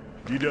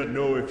 Didn't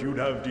know if you'd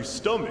have the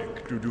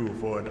stomach to do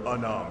for an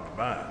unarmed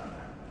man.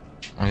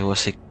 I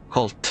was a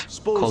cult.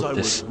 Suppose I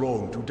was Cultist.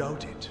 wrong to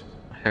doubt it.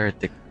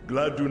 Heretic.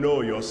 Glad to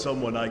know you're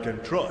someone I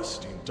can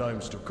trust in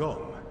times to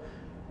come.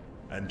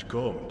 And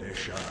come they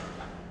shall.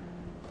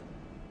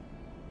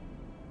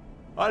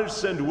 I'll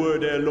send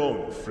word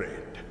along,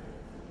 friend.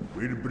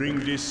 We'll bring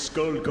this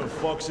skulk of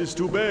foxes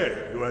to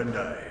bear, you and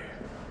I.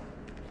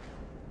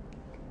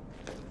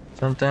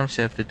 Sometimes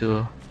you have to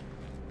do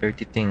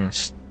dirty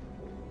things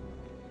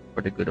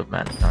for the good of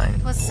mankind.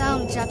 It was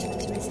sound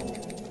judgment,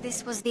 Risen.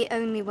 This was the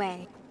only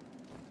way.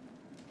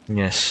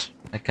 Yes,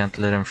 I can't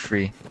let him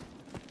free.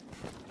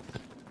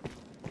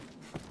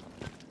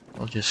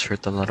 I'll just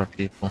hurt a lot of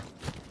people.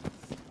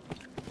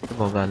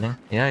 Hello, galing.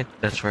 Yeah,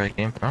 that's where I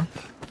came from.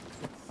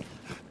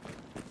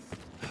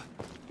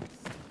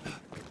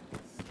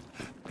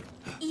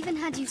 Even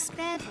had you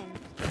spared him,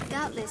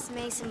 doubtless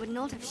Mason would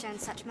not have shown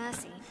such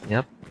mercy.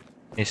 Yep,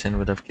 Mason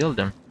would have killed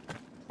him.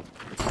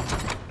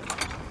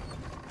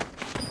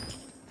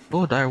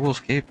 Oh, dire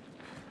wolf cape.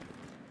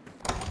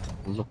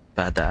 Look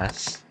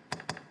badass.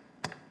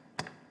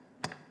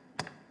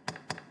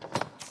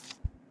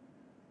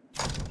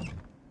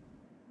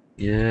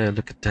 Yeah,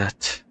 look at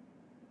that.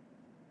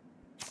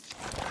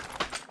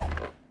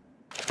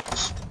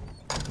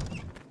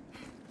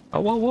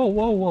 Oh,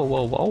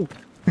 whoa.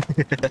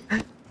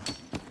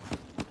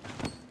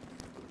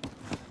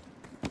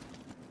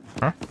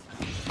 Huh?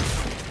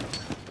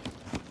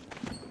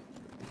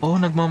 Oh,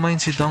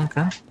 nagmamine si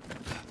Duncan.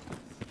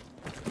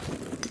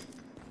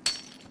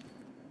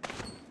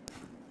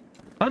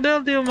 How the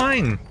hell do you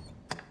mine?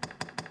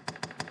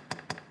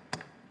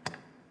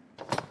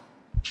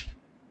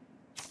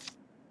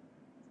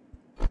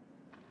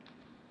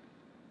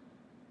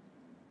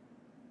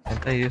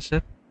 Can't I use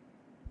it?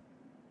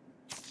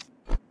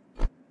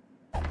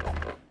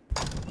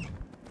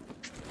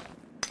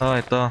 Oh,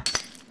 ito.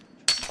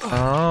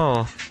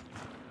 Oh.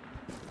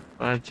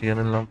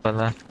 Ganun lang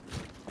pala.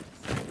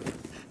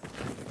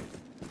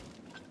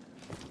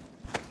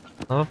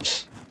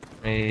 Oops.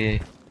 May...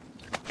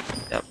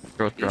 Yep,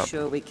 throat Be drop.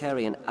 sure we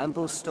carry an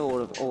ample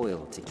store of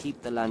oil to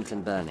keep the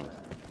lantern burning.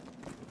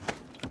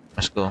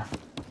 Let's go.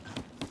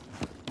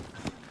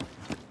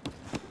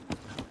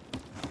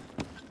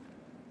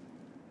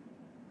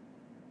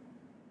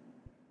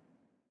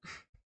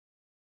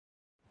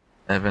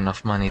 I have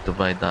enough money to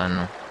buy the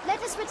ano.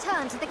 Let us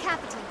return to the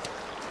capital.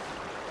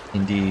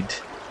 Indeed.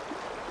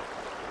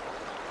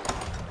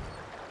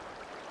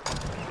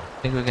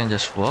 Think we can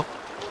just walk?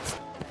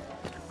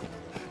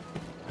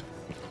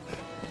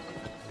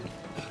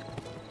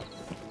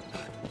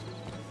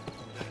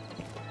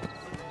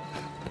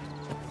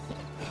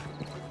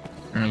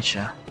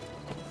 Misha.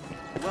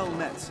 Well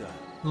met, sir.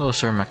 Hello,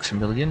 Sir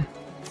Maximilian.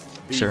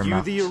 Be Sir you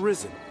Max. the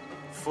Arisen?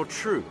 For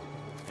true.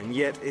 And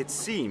yet it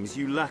seems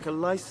you lack a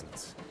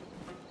license.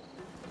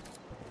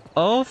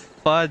 Oh,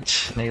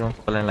 fudge! Naiwan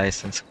ko pala yung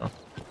license ko.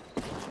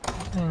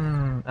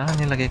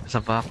 Nilagay ko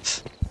sa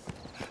box.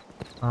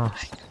 Oh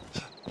my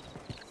gosh.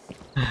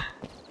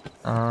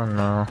 Oh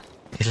no.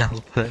 Kailangan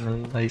ko pala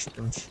ng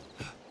license.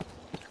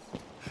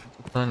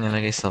 Ito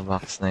nilagay sa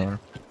box na yun.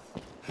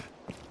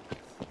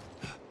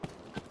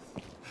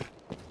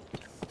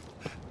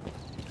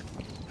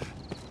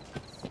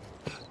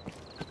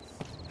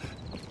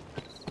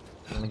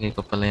 Nilagay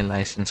ko pala yung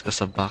license ko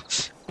sa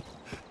box.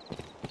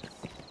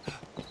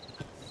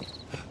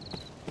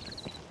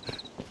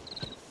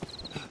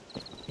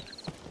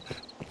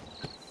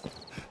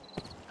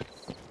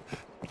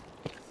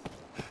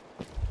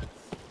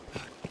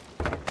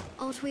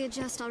 Ought we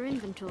adjust our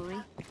inventory?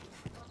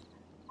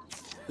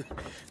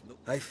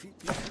 I feel.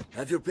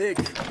 Have your pick.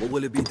 What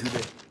will it be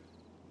today?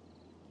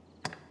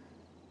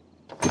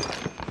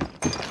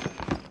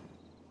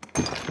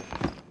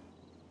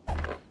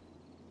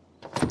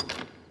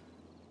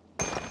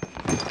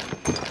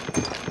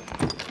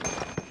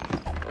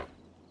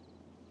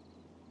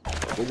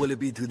 What will it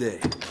be today?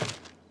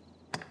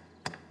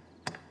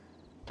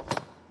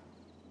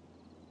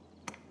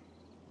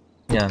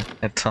 Yan,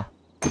 ito.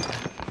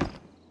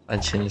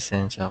 Fudge yung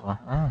lisensya ko.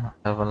 I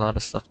have a lot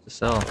of stuff to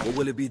sell. What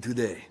will it be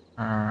today?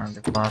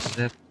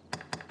 Deposit.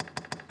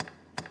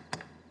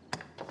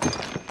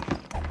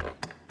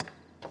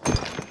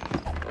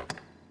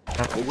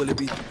 What will it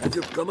be? Have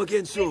you come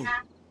again soon?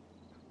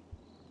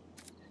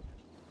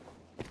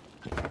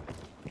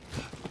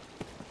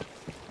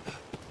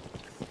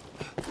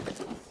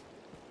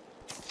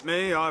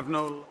 Me, I've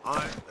no...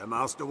 The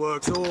master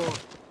works all.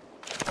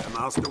 The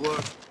master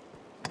works...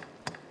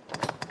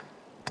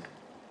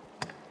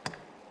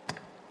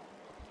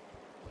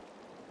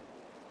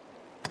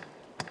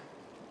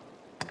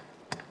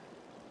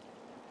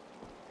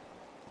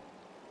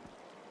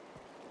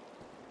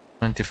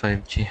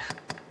 $25G.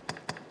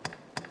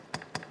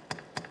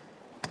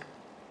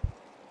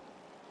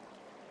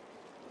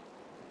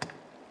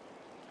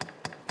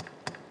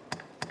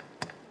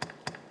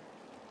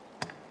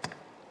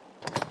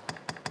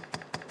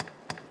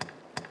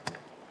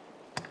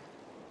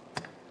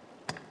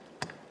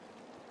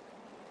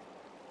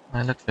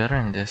 I look better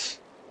in this.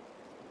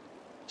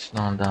 It's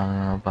not down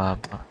in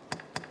mababa.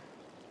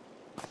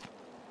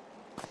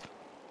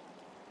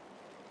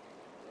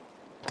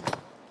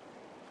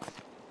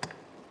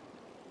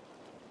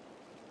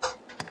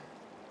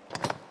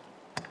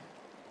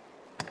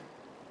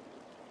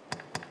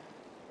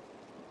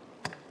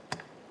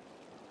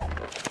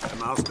 The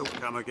master will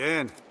come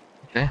again.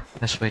 Okay,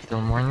 let's wait till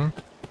morning.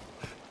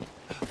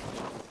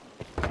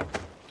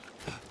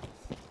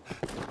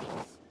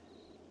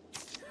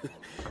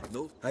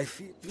 No, I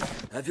feel.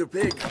 Have your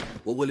pick.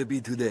 What will it be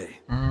today?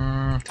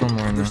 Till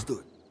morning.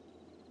 Understood.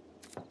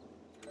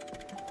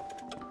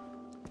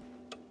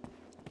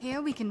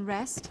 Here we can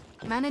rest,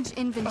 manage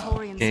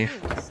inventory and Okay,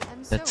 skills,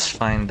 and so let's on.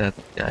 find that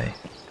guy.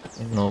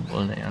 Yung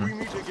noble na yan.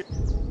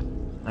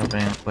 Ano ba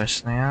yung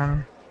quest na yan?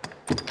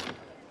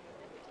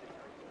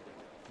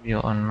 View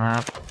on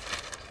map.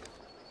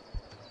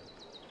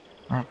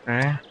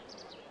 Okay.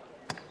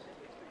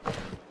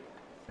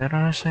 Pero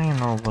nasa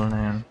yung noble na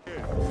yan?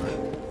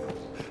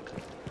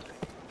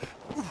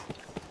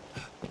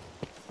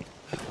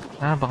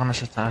 Baka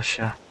nasa taas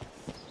siya.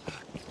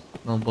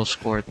 Noble's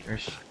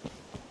quarters.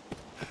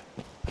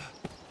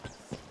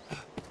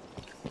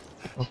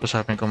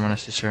 Pagpasapin ko muna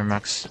si Sir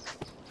Max.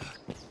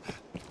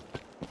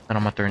 Para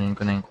ma-turnin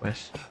ko na yung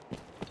quest.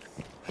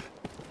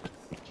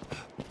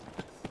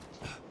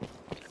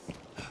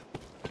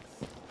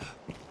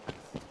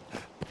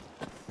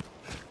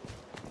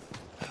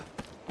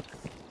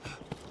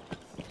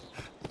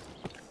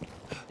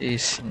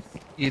 Is in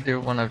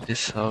either one of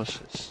these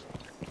houses.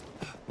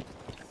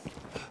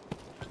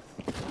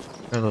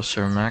 Hello,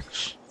 Sir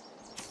Max.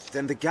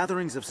 Then the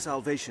gatherings of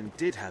salvation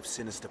did have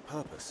sinister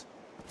purpose.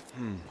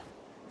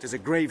 It is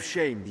a grave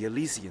shame the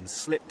Elysians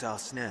slipped our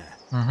snare.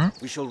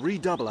 We shall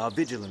redouble our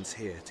vigilance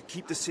here to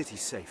keep the city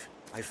safe.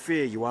 I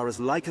fear you are as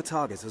like a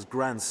target as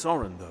Gran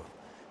Soren, though.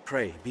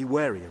 Pray, be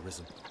wary,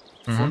 Arisen.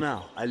 For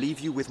now, I leave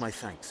you with my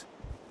thanks.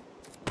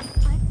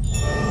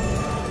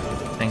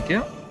 Thank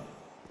you.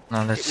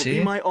 Now let's see.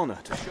 It will be my honor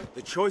to show.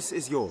 The choice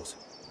is yours.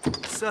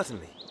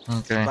 Certainly.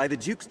 Okay. By the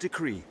Duke's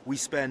decree, we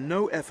spare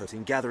no effort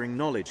in gathering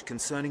knowledge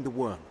concerning the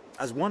worm.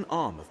 As one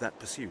arm of that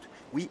pursuit,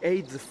 we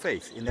aid the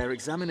faith in their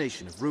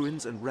examination of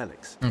ruins and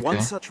relics. Okay.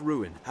 One such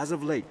ruin has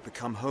of late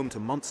become home to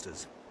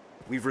monsters.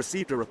 We've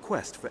received a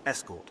request for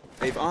escort.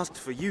 They've asked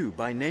for you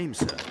by name,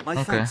 sir.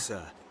 My thanks,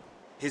 sir.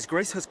 His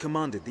Grace has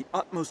commanded the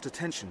utmost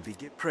attention be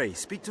given. Pray,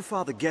 speak to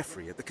Father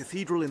Geoffrey at the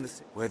cathedral in the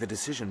where the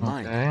decision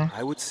lies.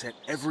 I would set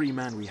every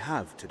man we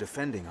have to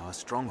defending our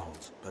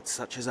strongholds, but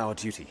such is our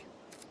duty.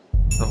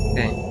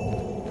 Okay.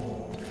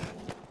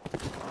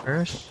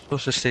 Where's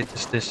whose state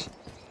is this?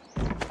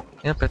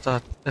 Yep, ito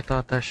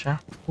ata siya.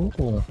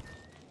 Ooh.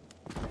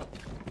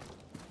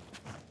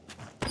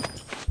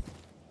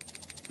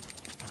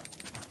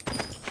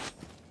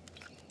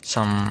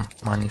 Some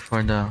money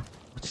for the...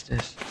 What's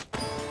this?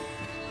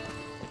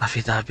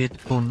 Affidavit?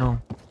 Oh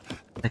no.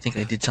 I think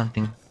I did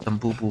something. Some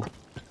boo-boo.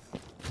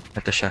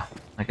 Ito siya.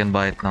 I can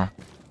buy it now.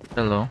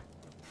 Hello.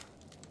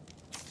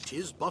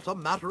 'Tis but a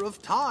matter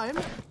of time,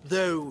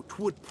 though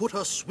 'twould put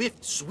a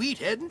swift, sweet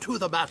end to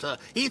the matter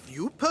if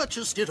you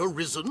purchased it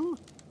arisen.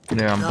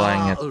 There, I'm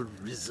buying it.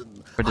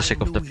 Arisen. For the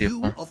sake of the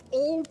You, people. of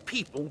all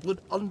people,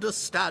 would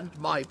understand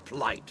my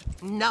plight.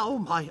 Now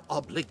my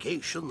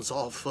obligations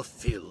are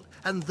fulfilled,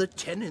 and the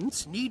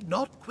tenants need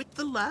not quit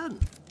the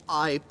land.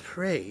 I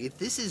pray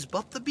this is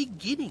but the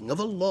beginning of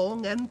a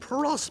long and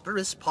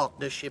prosperous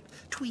partnership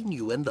between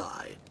you and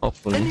I.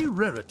 Hopefully. Any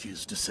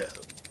rarities to sell?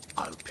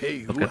 I'll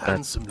pay you Look at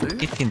that. handsomely.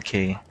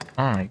 18k.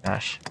 Oh my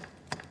gosh.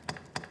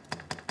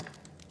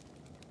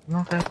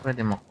 Ano kaya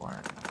pwede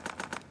makuha?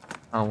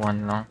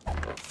 One lang.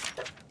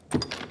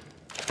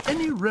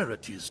 Any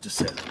rarities to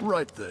sell?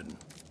 Right then.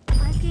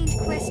 I've gained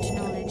quest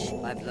knowledge.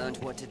 I've learned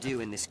what to do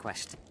in this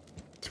quest.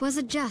 'Twas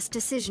a just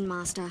decision,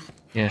 Master.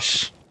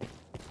 Yes.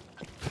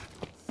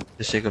 For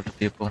the sake of the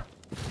people.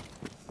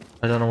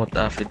 I don't know what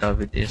the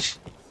affidavit is.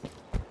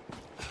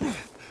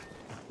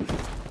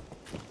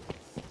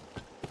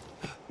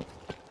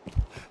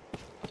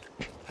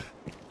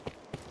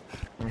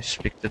 Let me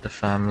speak to the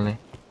family.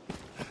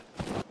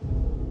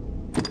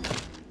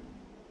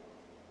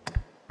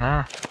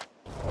 Ah.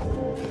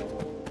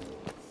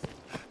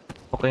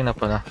 Okay na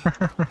pala.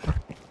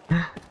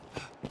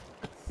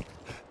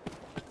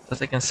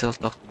 But I can still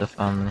talk to the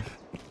family.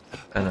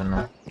 I don't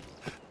know.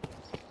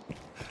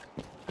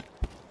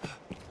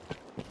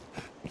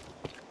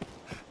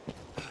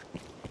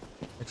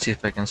 Let's see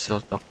if I can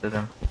still talk to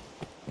them.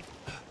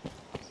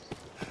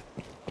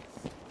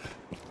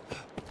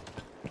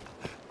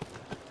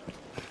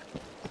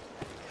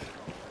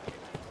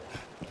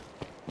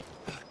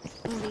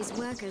 All these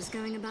workers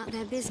going about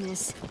their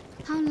business.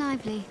 How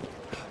lively.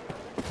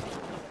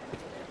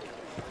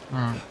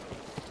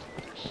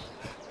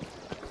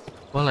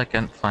 Well, I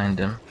can't find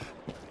them.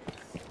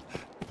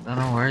 I don't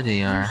know where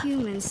they are. You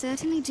humans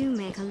certainly do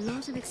make a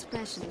lot of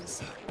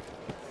expressions.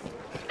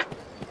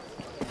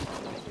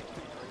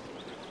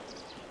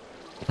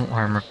 Yung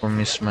armor ko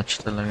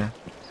mismatch talaga.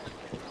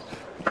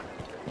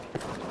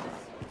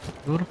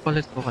 Siguro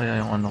palit ko kaya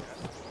yung ano.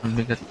 Ang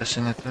bigat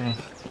kasi nito eh.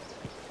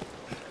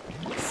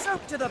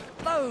 Soaked to the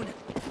bone.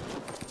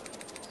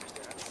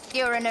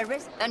 You're an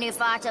arist, and you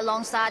fight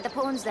alongside the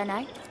pawns then,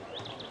 eh?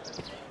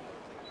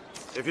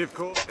 If you've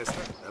caught this,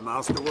 the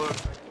master work.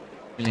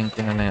 Feeling ko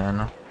na yung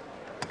ano.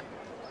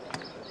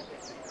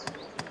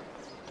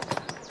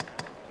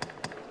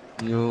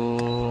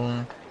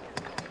 Yung...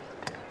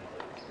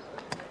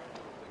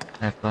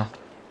 Eto.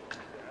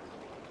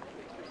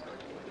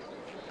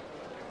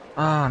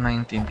 Ah,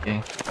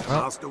 19k.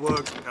 Oh. Master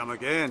work, come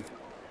again.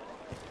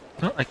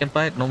 No, I can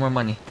buy it. No more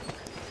money.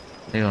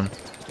 Ayun.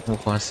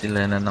 Mukha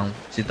sila na ng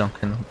si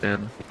Duncan ng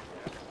pera.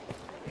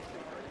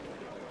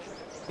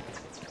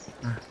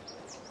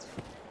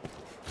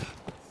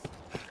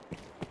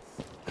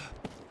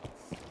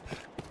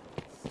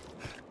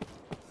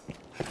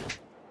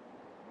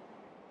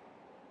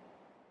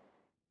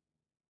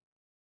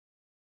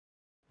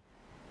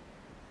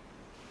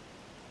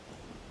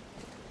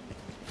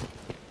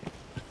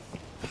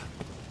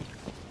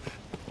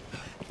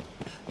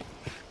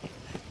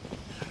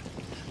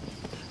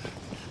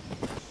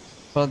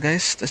 Well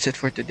guys, that's it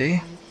for today.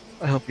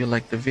 I hope you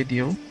liked the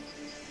video.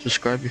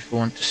 Subscribe if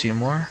you want to see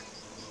more.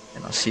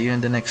 And I'll see you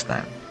in the next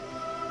time.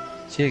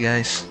 See you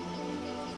guys.